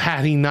while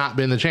had he not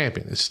been the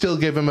champion. It'd still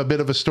give him a bit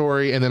of a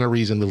story and then a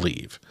reason to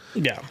leave.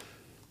 Yeah.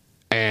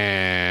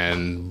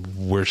 And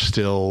we're just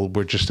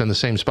in the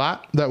same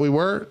spot that we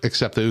were,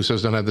 except the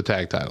Usos don't have the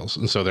tag titles.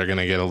 And so they're going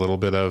to get a little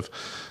bit of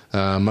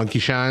monkey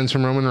shines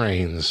from Roman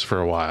Reigns for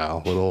a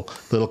while, little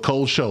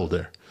cold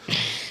shoulder.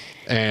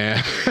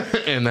 And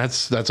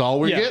that's all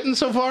we're getting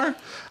so far.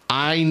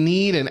 I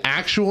need an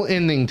actual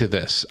ending to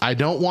this. I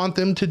don't want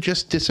them to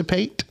just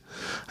dissipate.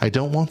 I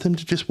don't want them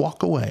to just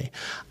walk away.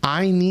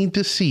 I need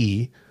to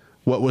see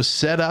what was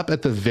set up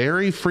at the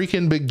very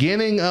freaking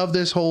beginning of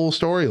this whole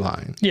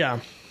storyline. Yeah.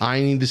 I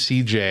need to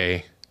see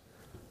Jay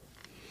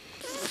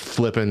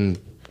flipping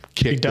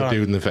kick the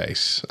dude in the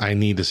face. I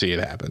need to see it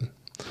happen.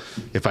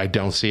 If I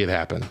don't see it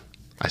happen,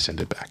 I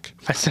send it back.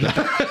 That's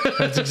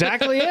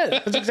exactly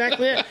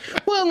it.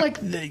 Well,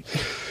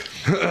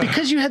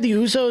 because you had the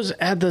Usos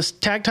had the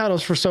tag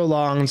titles for so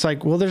long, it's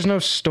like, well, there's no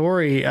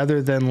story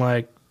other than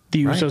the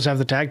Usos have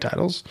the tag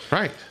titles.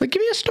 Right. Give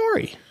me a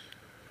story.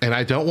 And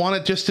I don't want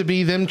it just to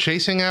be them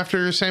chasing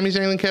after Sami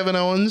Zayn and Kevin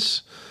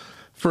Owens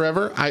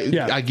forever.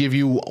 I give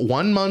you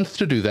 1 month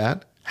to do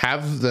that.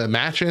 Have the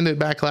match end at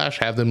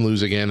Backlash, have them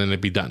lose again, and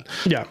it'd be done.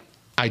 Yeah.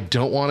 I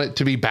don't want it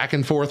to be back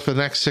and forth for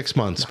the next 6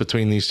 months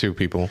between these two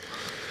people.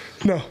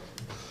 No.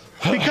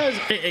 Because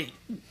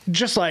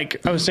just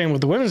like I was saying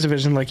with the women's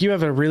division, like you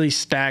have a really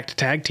stacked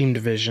tag team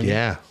division.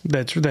 Yeah.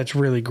 That's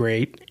really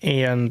great.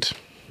 And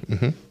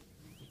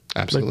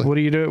Absolutely. like, what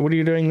are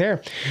you doing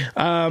there?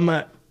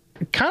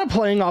 Kind of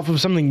playing off of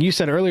something you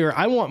said earlier,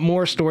 I want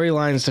more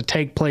storylines to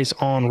take place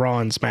on Raw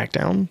and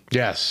SmackDown.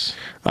 Yes.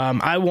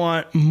 I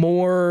want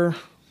more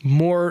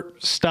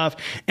stuff.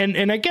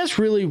 And I guess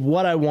really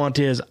what I want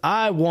is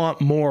I want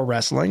more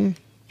wrestling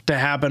to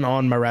happen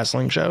on my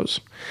wrestling shows.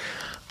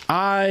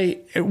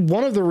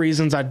 One of the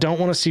reasons I don't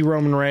want to see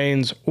Roman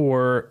Reigns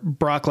or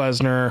Brock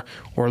Lesnar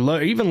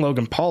or even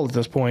Logan Paul at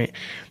this point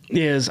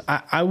is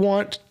I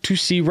want to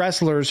see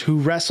wrestlers who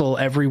wrestle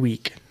every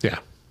week. Yeah.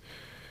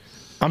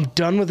 I'm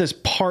done with this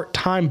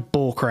part-time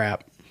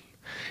bullcrap.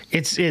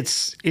 It's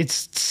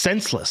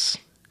senseless.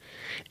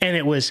 And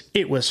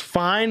it was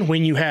fine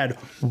when you had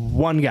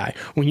one guy.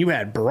 When you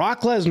had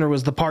Brock Lesnar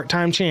was the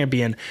part-time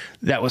champion,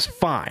 that was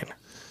fine.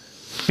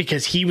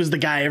 Because he was the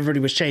guy everybody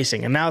was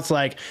chasing. And now it's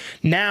like,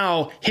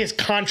 now his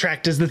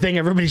contract is the thing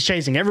everybody's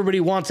chasing.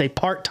 Everybody wants a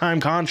part-time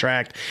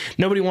contract.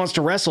 Nobody wants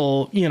to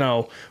wrestle,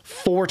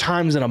 4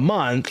 times in a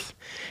month.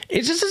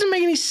 It just doesn't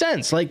make any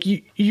sense. Like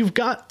you've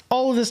got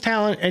all of this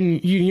talent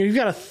and you've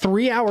got a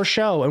 3-hour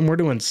show and we're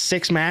doing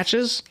 6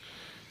 matches.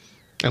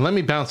 And let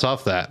me bounce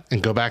off that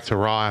and go back to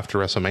Raw after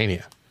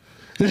WrestleMania.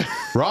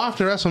 Raw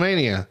after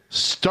WrestleMania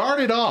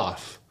started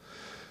off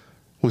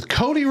with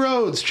Cody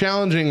Rhodes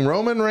challenging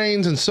Roman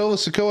Reigns and Solo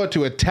Sikoa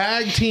to a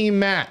tag team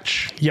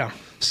match. Yeah.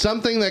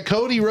 Something that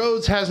Cody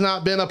Rhodes has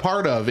not been a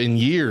part of in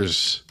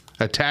years.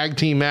 A tag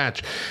team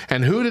match.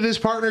 And who did his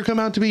partner come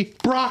out to be?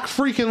 Brock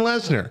freaking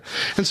Lesnar.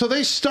 And so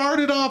they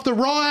started off the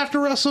Raw after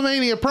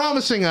WrestleMania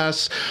promising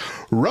us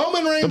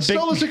Roman Reigns,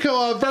 Solo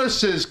Sikoa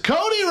versus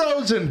Cody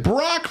Rhodes and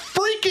Brock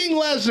freaking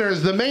Lesnar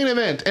is the main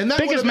event. And that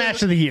biggest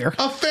match of the year.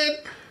 A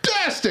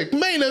fantastic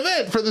main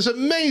event for this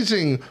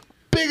amazing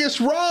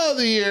biggest Raw of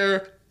the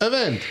year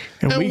event.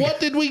 And what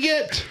did we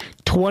get?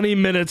 20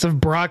 minutes of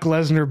Brock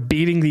Lesnar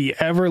beating the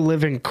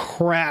ever-living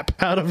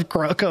crap out of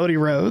Cody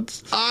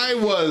Rhodes. I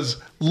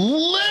was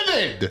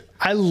livid.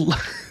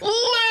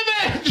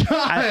 Livid,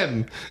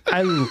 John.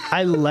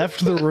 I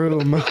left the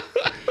room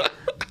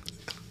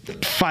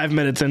 5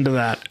 minutes into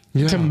that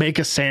to make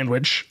a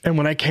sandwich. And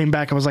when I came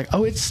back, I was like,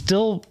 oh, this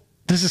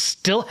is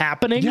still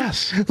happening?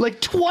 Yes.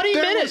 Like 20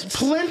 minutes. There was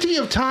plenty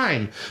of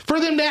time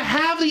for them to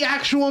have the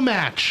actual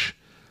match.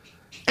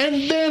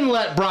 And then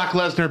let Brock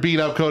Lesnar beat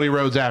up Cody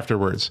Rhodes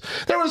afterwards.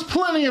 There was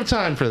plenty of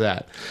time for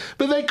that.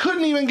 But they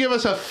couldn't even give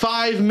us a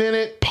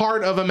 5-minute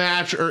part of a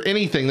match or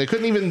anything. They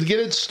couldn't even get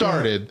it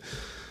started.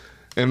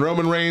 And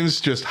Roman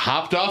Reigns just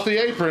hopped off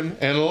the apron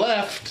and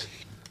left.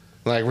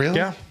 Like, really?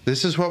 Yeah.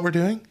 This is what we're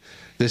doing?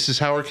 This is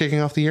how we're kicking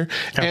off the year?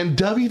 Yeah. And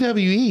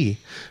WWE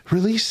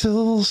released a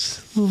little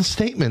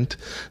statement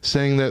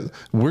saying that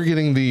we're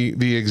getting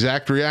the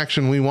exact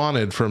reaction we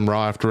wanted from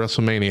Raw after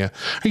WrestleMania.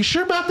 Are you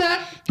sure about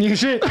that? You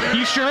sure about that?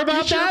 You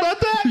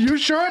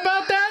sure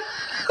about that?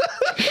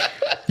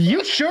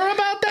 You sure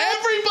about that?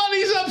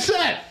 Everybody's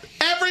upset.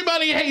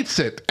 Everybody hates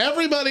it.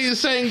 Everybody is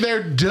saying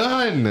they're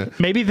done.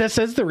 Maybe this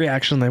is the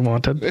reaction they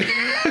wanted.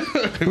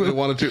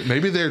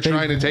 Maybe they're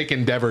trying to take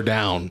Endeavor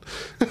down.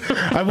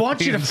 I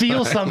want you to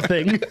feel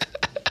something.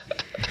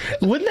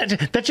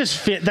 Wouldn't that just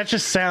fit? That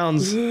just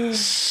sounds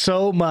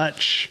so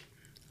much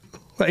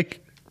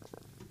like.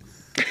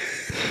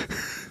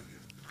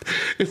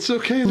 It's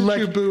okay that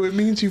you boo. It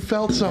means you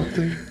felt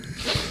something.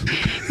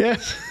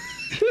 Yes.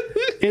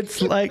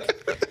 It's like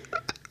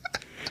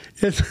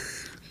it's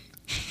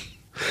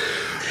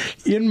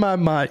in my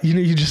mind.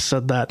 You just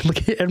said that.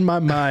 Like in my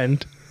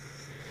mind,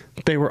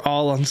 they were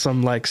all on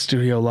some like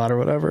studio lot or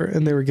whatever,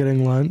 and they were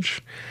getting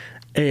lunch,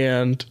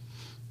 and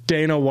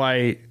Dana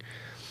White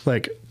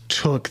like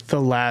took the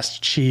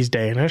last cheese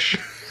Danish,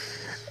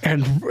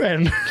 and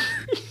Vince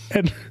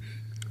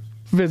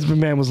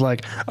McMahon was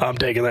like, "I'm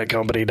taking that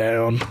company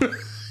down."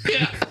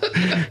 Yeah,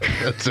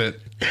 that's it.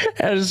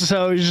 And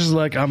so he's just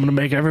like, I'm going to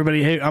make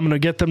everybody hate. I'm going to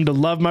get them to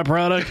love my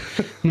product.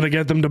 I'm going to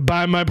get them to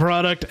buy my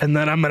product, and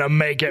then I'm going to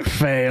make it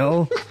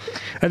fail.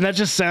 And that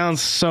just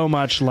sounds so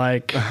much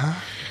like, and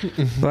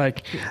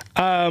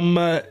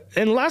the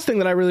last thing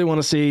that I really want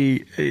to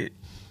see,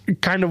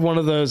 kind of one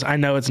of those, I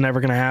know it's never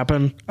going to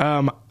happen.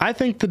 I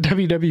think the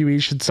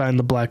WWE should sign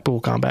the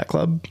Blackpool Combat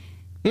Club.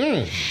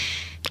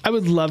 I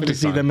would love to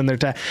see them in their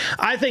tag.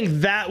 I think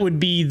that would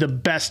be the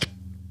best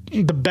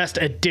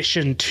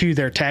addition to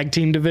their tag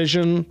team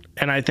division,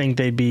 and I think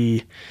they'd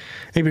be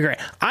great.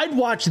 I'd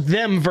watch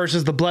them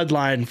versus the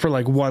Bloodline for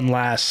like one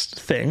last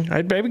thing.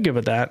 I'd maybe give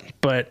it that,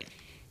 but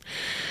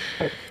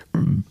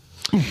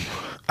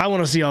I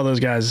want to see all those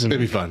guys. It'd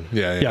be fun.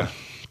 Yeah.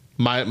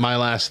 My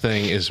last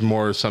thing is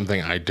more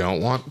something I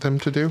don't want them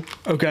to do.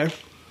 Okay.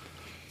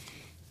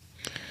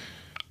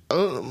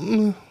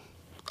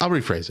 I'll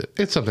rephrase it.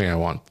 It's something I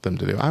want them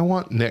to do. I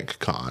want Nick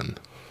Khan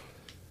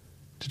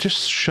to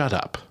just shut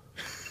up.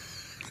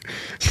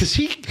 Because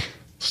he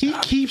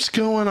keeps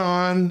going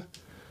on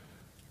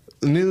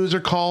news or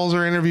calls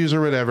or interviews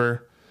or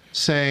whatever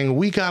saying,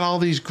 we got all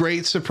these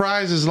great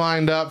surprises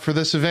lined up for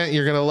this event.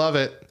 You're going to love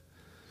it.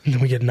 And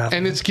we get nothing.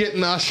 And it's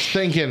getting us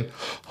thinking,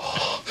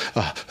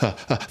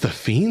 the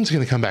Fiend's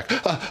going to come back.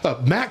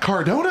 Matt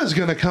Cardona's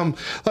going to come.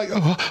 Like,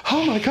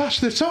 oh my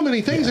gosh, there's so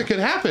many things that could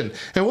happen.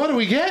 And what do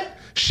we get?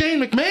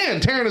 Shane McMahon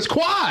tearing his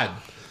quad.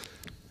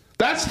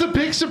 That's the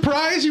big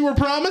surprise you were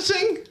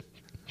promising?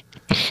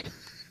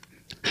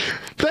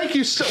 Thank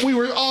you. We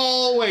were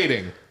all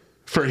waiting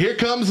for Here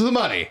Comes the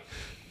Money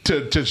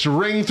to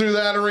ring through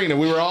that arena.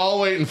 We were all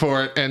waiting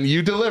for it. And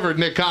you delivered,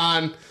 Nick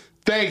Khan.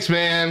 Thanks,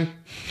 man.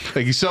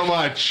 Thank you so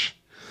much.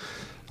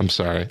 I'm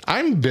sorry.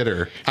 I'm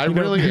bitter. I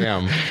really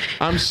am.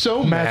 I'm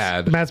so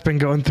mad. Matt's been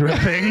going through a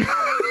thing.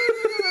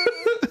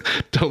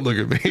 Don't look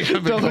at me.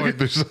 I've been going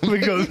through something. We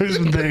go through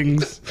some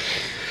things.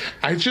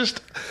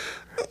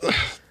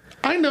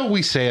 I know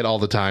we say it all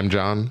the time,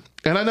 John,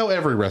 and I know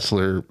every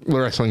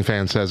wrestling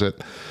fan says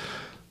it.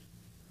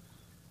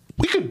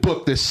 We could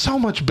book this so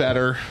much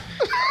better.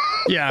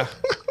 Yeah.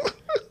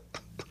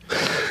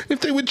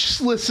 If they would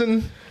just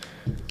listen.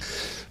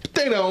 But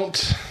they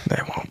don't.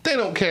 They won't. They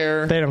don't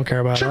care. They don't care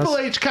about Triple us.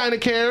 H kind of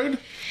cared,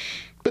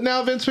 but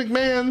now Vince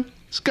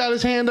McMahon's got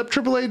his hand up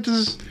Triple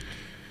H's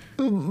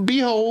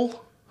beehole,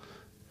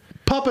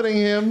 puppeting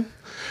him.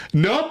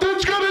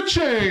 Nothing's gonna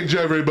change,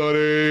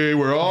 everybody.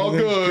 We're all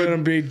good. It's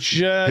gonna be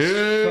just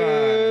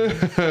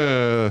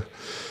fine.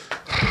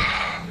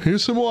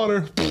 Here's some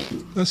water.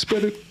 I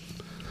spit it.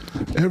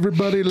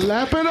 Everybody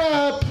lap it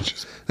up.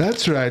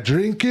 That's right.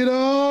 Drink it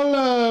all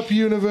up,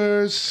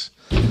 universe.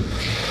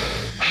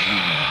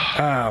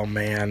 Oh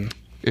man.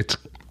 It's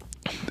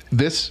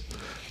this.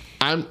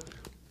 I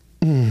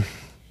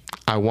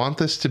want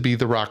this to be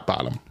the rock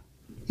bottom.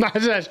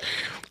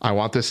 I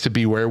want this to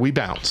be where we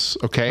bounce.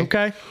 Okay.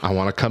 Okay. I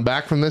want to come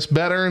back from this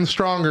better and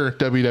stronger.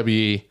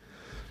 WWE,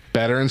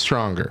 better and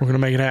stronger. We're gonna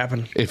make it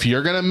happen. If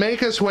you're gonna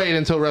make us wait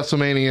until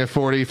WrestleMania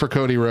 40 for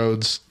Cody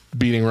Rhodes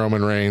beating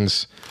Roman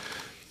Reigns,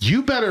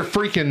 you better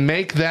freaking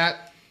make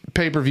that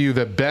pay-per-view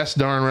the best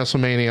darn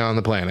WrestleMania on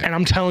the planet. And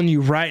I'm telling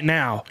you right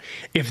now,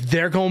 if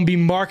they're going to be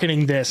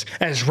marketing this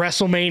as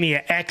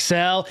WrestleMania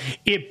XL,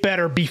 it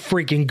better be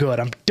freaking good.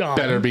 I'm done.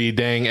 Better be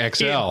dang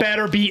XL. It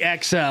better be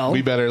XL.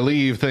 We better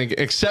leave,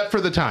 except for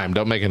the time.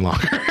 Don't make it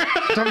longer.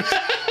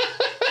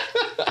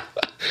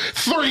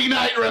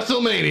 3-night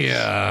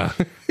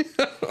WrestleMania.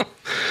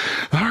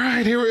 All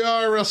right, here we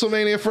are,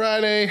 WrestleMania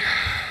Friday.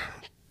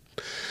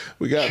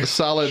 We got a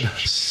solid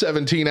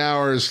 17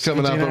 hours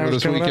coming up over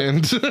this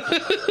weekend.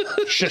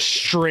 Just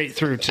straight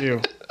through,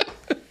 too.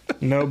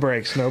 No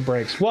breaks, no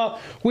breaks. Well,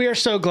 we are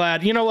so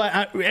glad. You know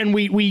what?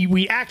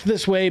 We act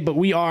this way, but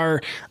we are,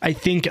 I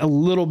think, a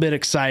little bit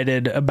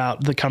excited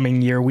about the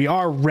coming year. We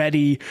are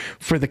ready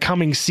for the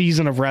coming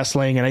season of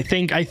wrestling, and I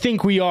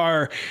think we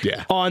are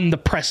on the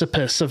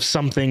precipice of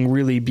something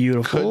really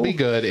beautiful. Could be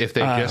good if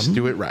they just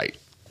do it right.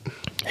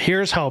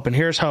 Here's hoping.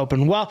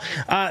 Well,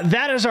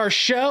 that is our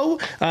show.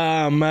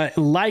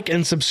 Like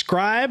and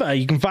subscribe.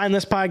 You can find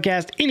this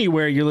podcast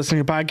anywhere you're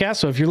listening to podcasts.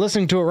 So if you're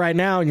listening to it right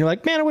now and you're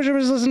like, man, I wish I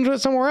was listening to it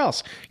somewhere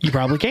else, you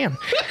probably can.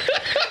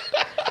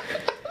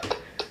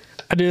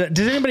 I do that.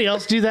 Does anybody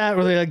else do that?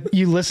 Where they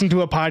you listen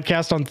to a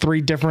podcast on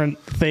 3 different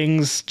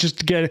things just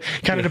to get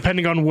kind of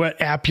depending on what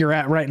app you're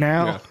at right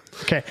now? Yeah.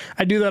 Okay.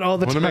 I do that all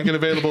the time. I want to make it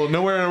available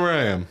nowhere where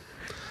I am.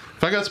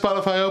 If I got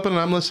Spotify open and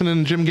I'm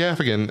listening to Jim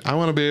Gaffigan, I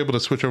want to be able to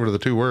switch over to the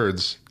 2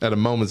 words at a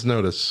moment's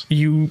notice.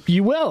 You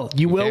will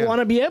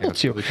want to be able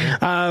to.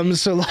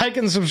 So like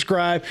and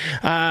subscribe.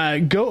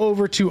 Go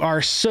over to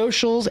our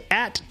socials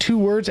at 2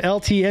 words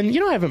LTN. You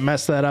know, I haven't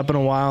messed that up in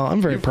a while.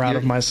 I'm very proud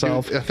of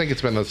myself. I think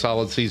it's been a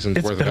solid season's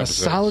worth of episodes. It's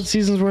been a solid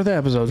season's worth of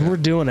episodes. We're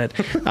doing it.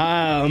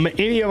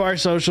 Any of our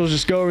socials,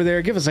 just go over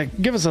there. Give us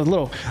a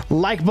little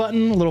like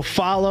button, a little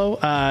follow.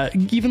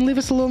 Even leave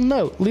us a little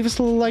note. Leave us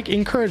a little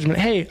encouragement.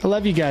 Hey, I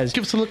love you guys.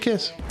 Give us a little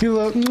kiss. You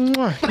little,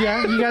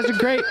 yeah, you guys are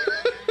great.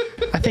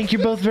 I think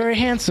you're both very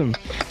handsome.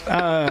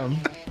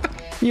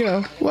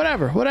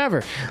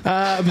 Whatever.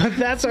 But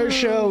that's our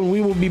show. We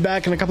will be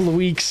back in a couple of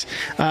weeks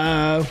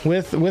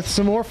with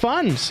some more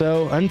fun.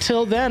 So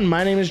until then,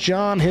 my name is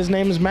John. His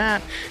name is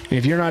Matt. And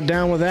if you're not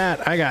down with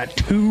that, I got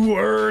 2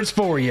 words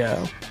for you.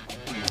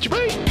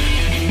 Bye.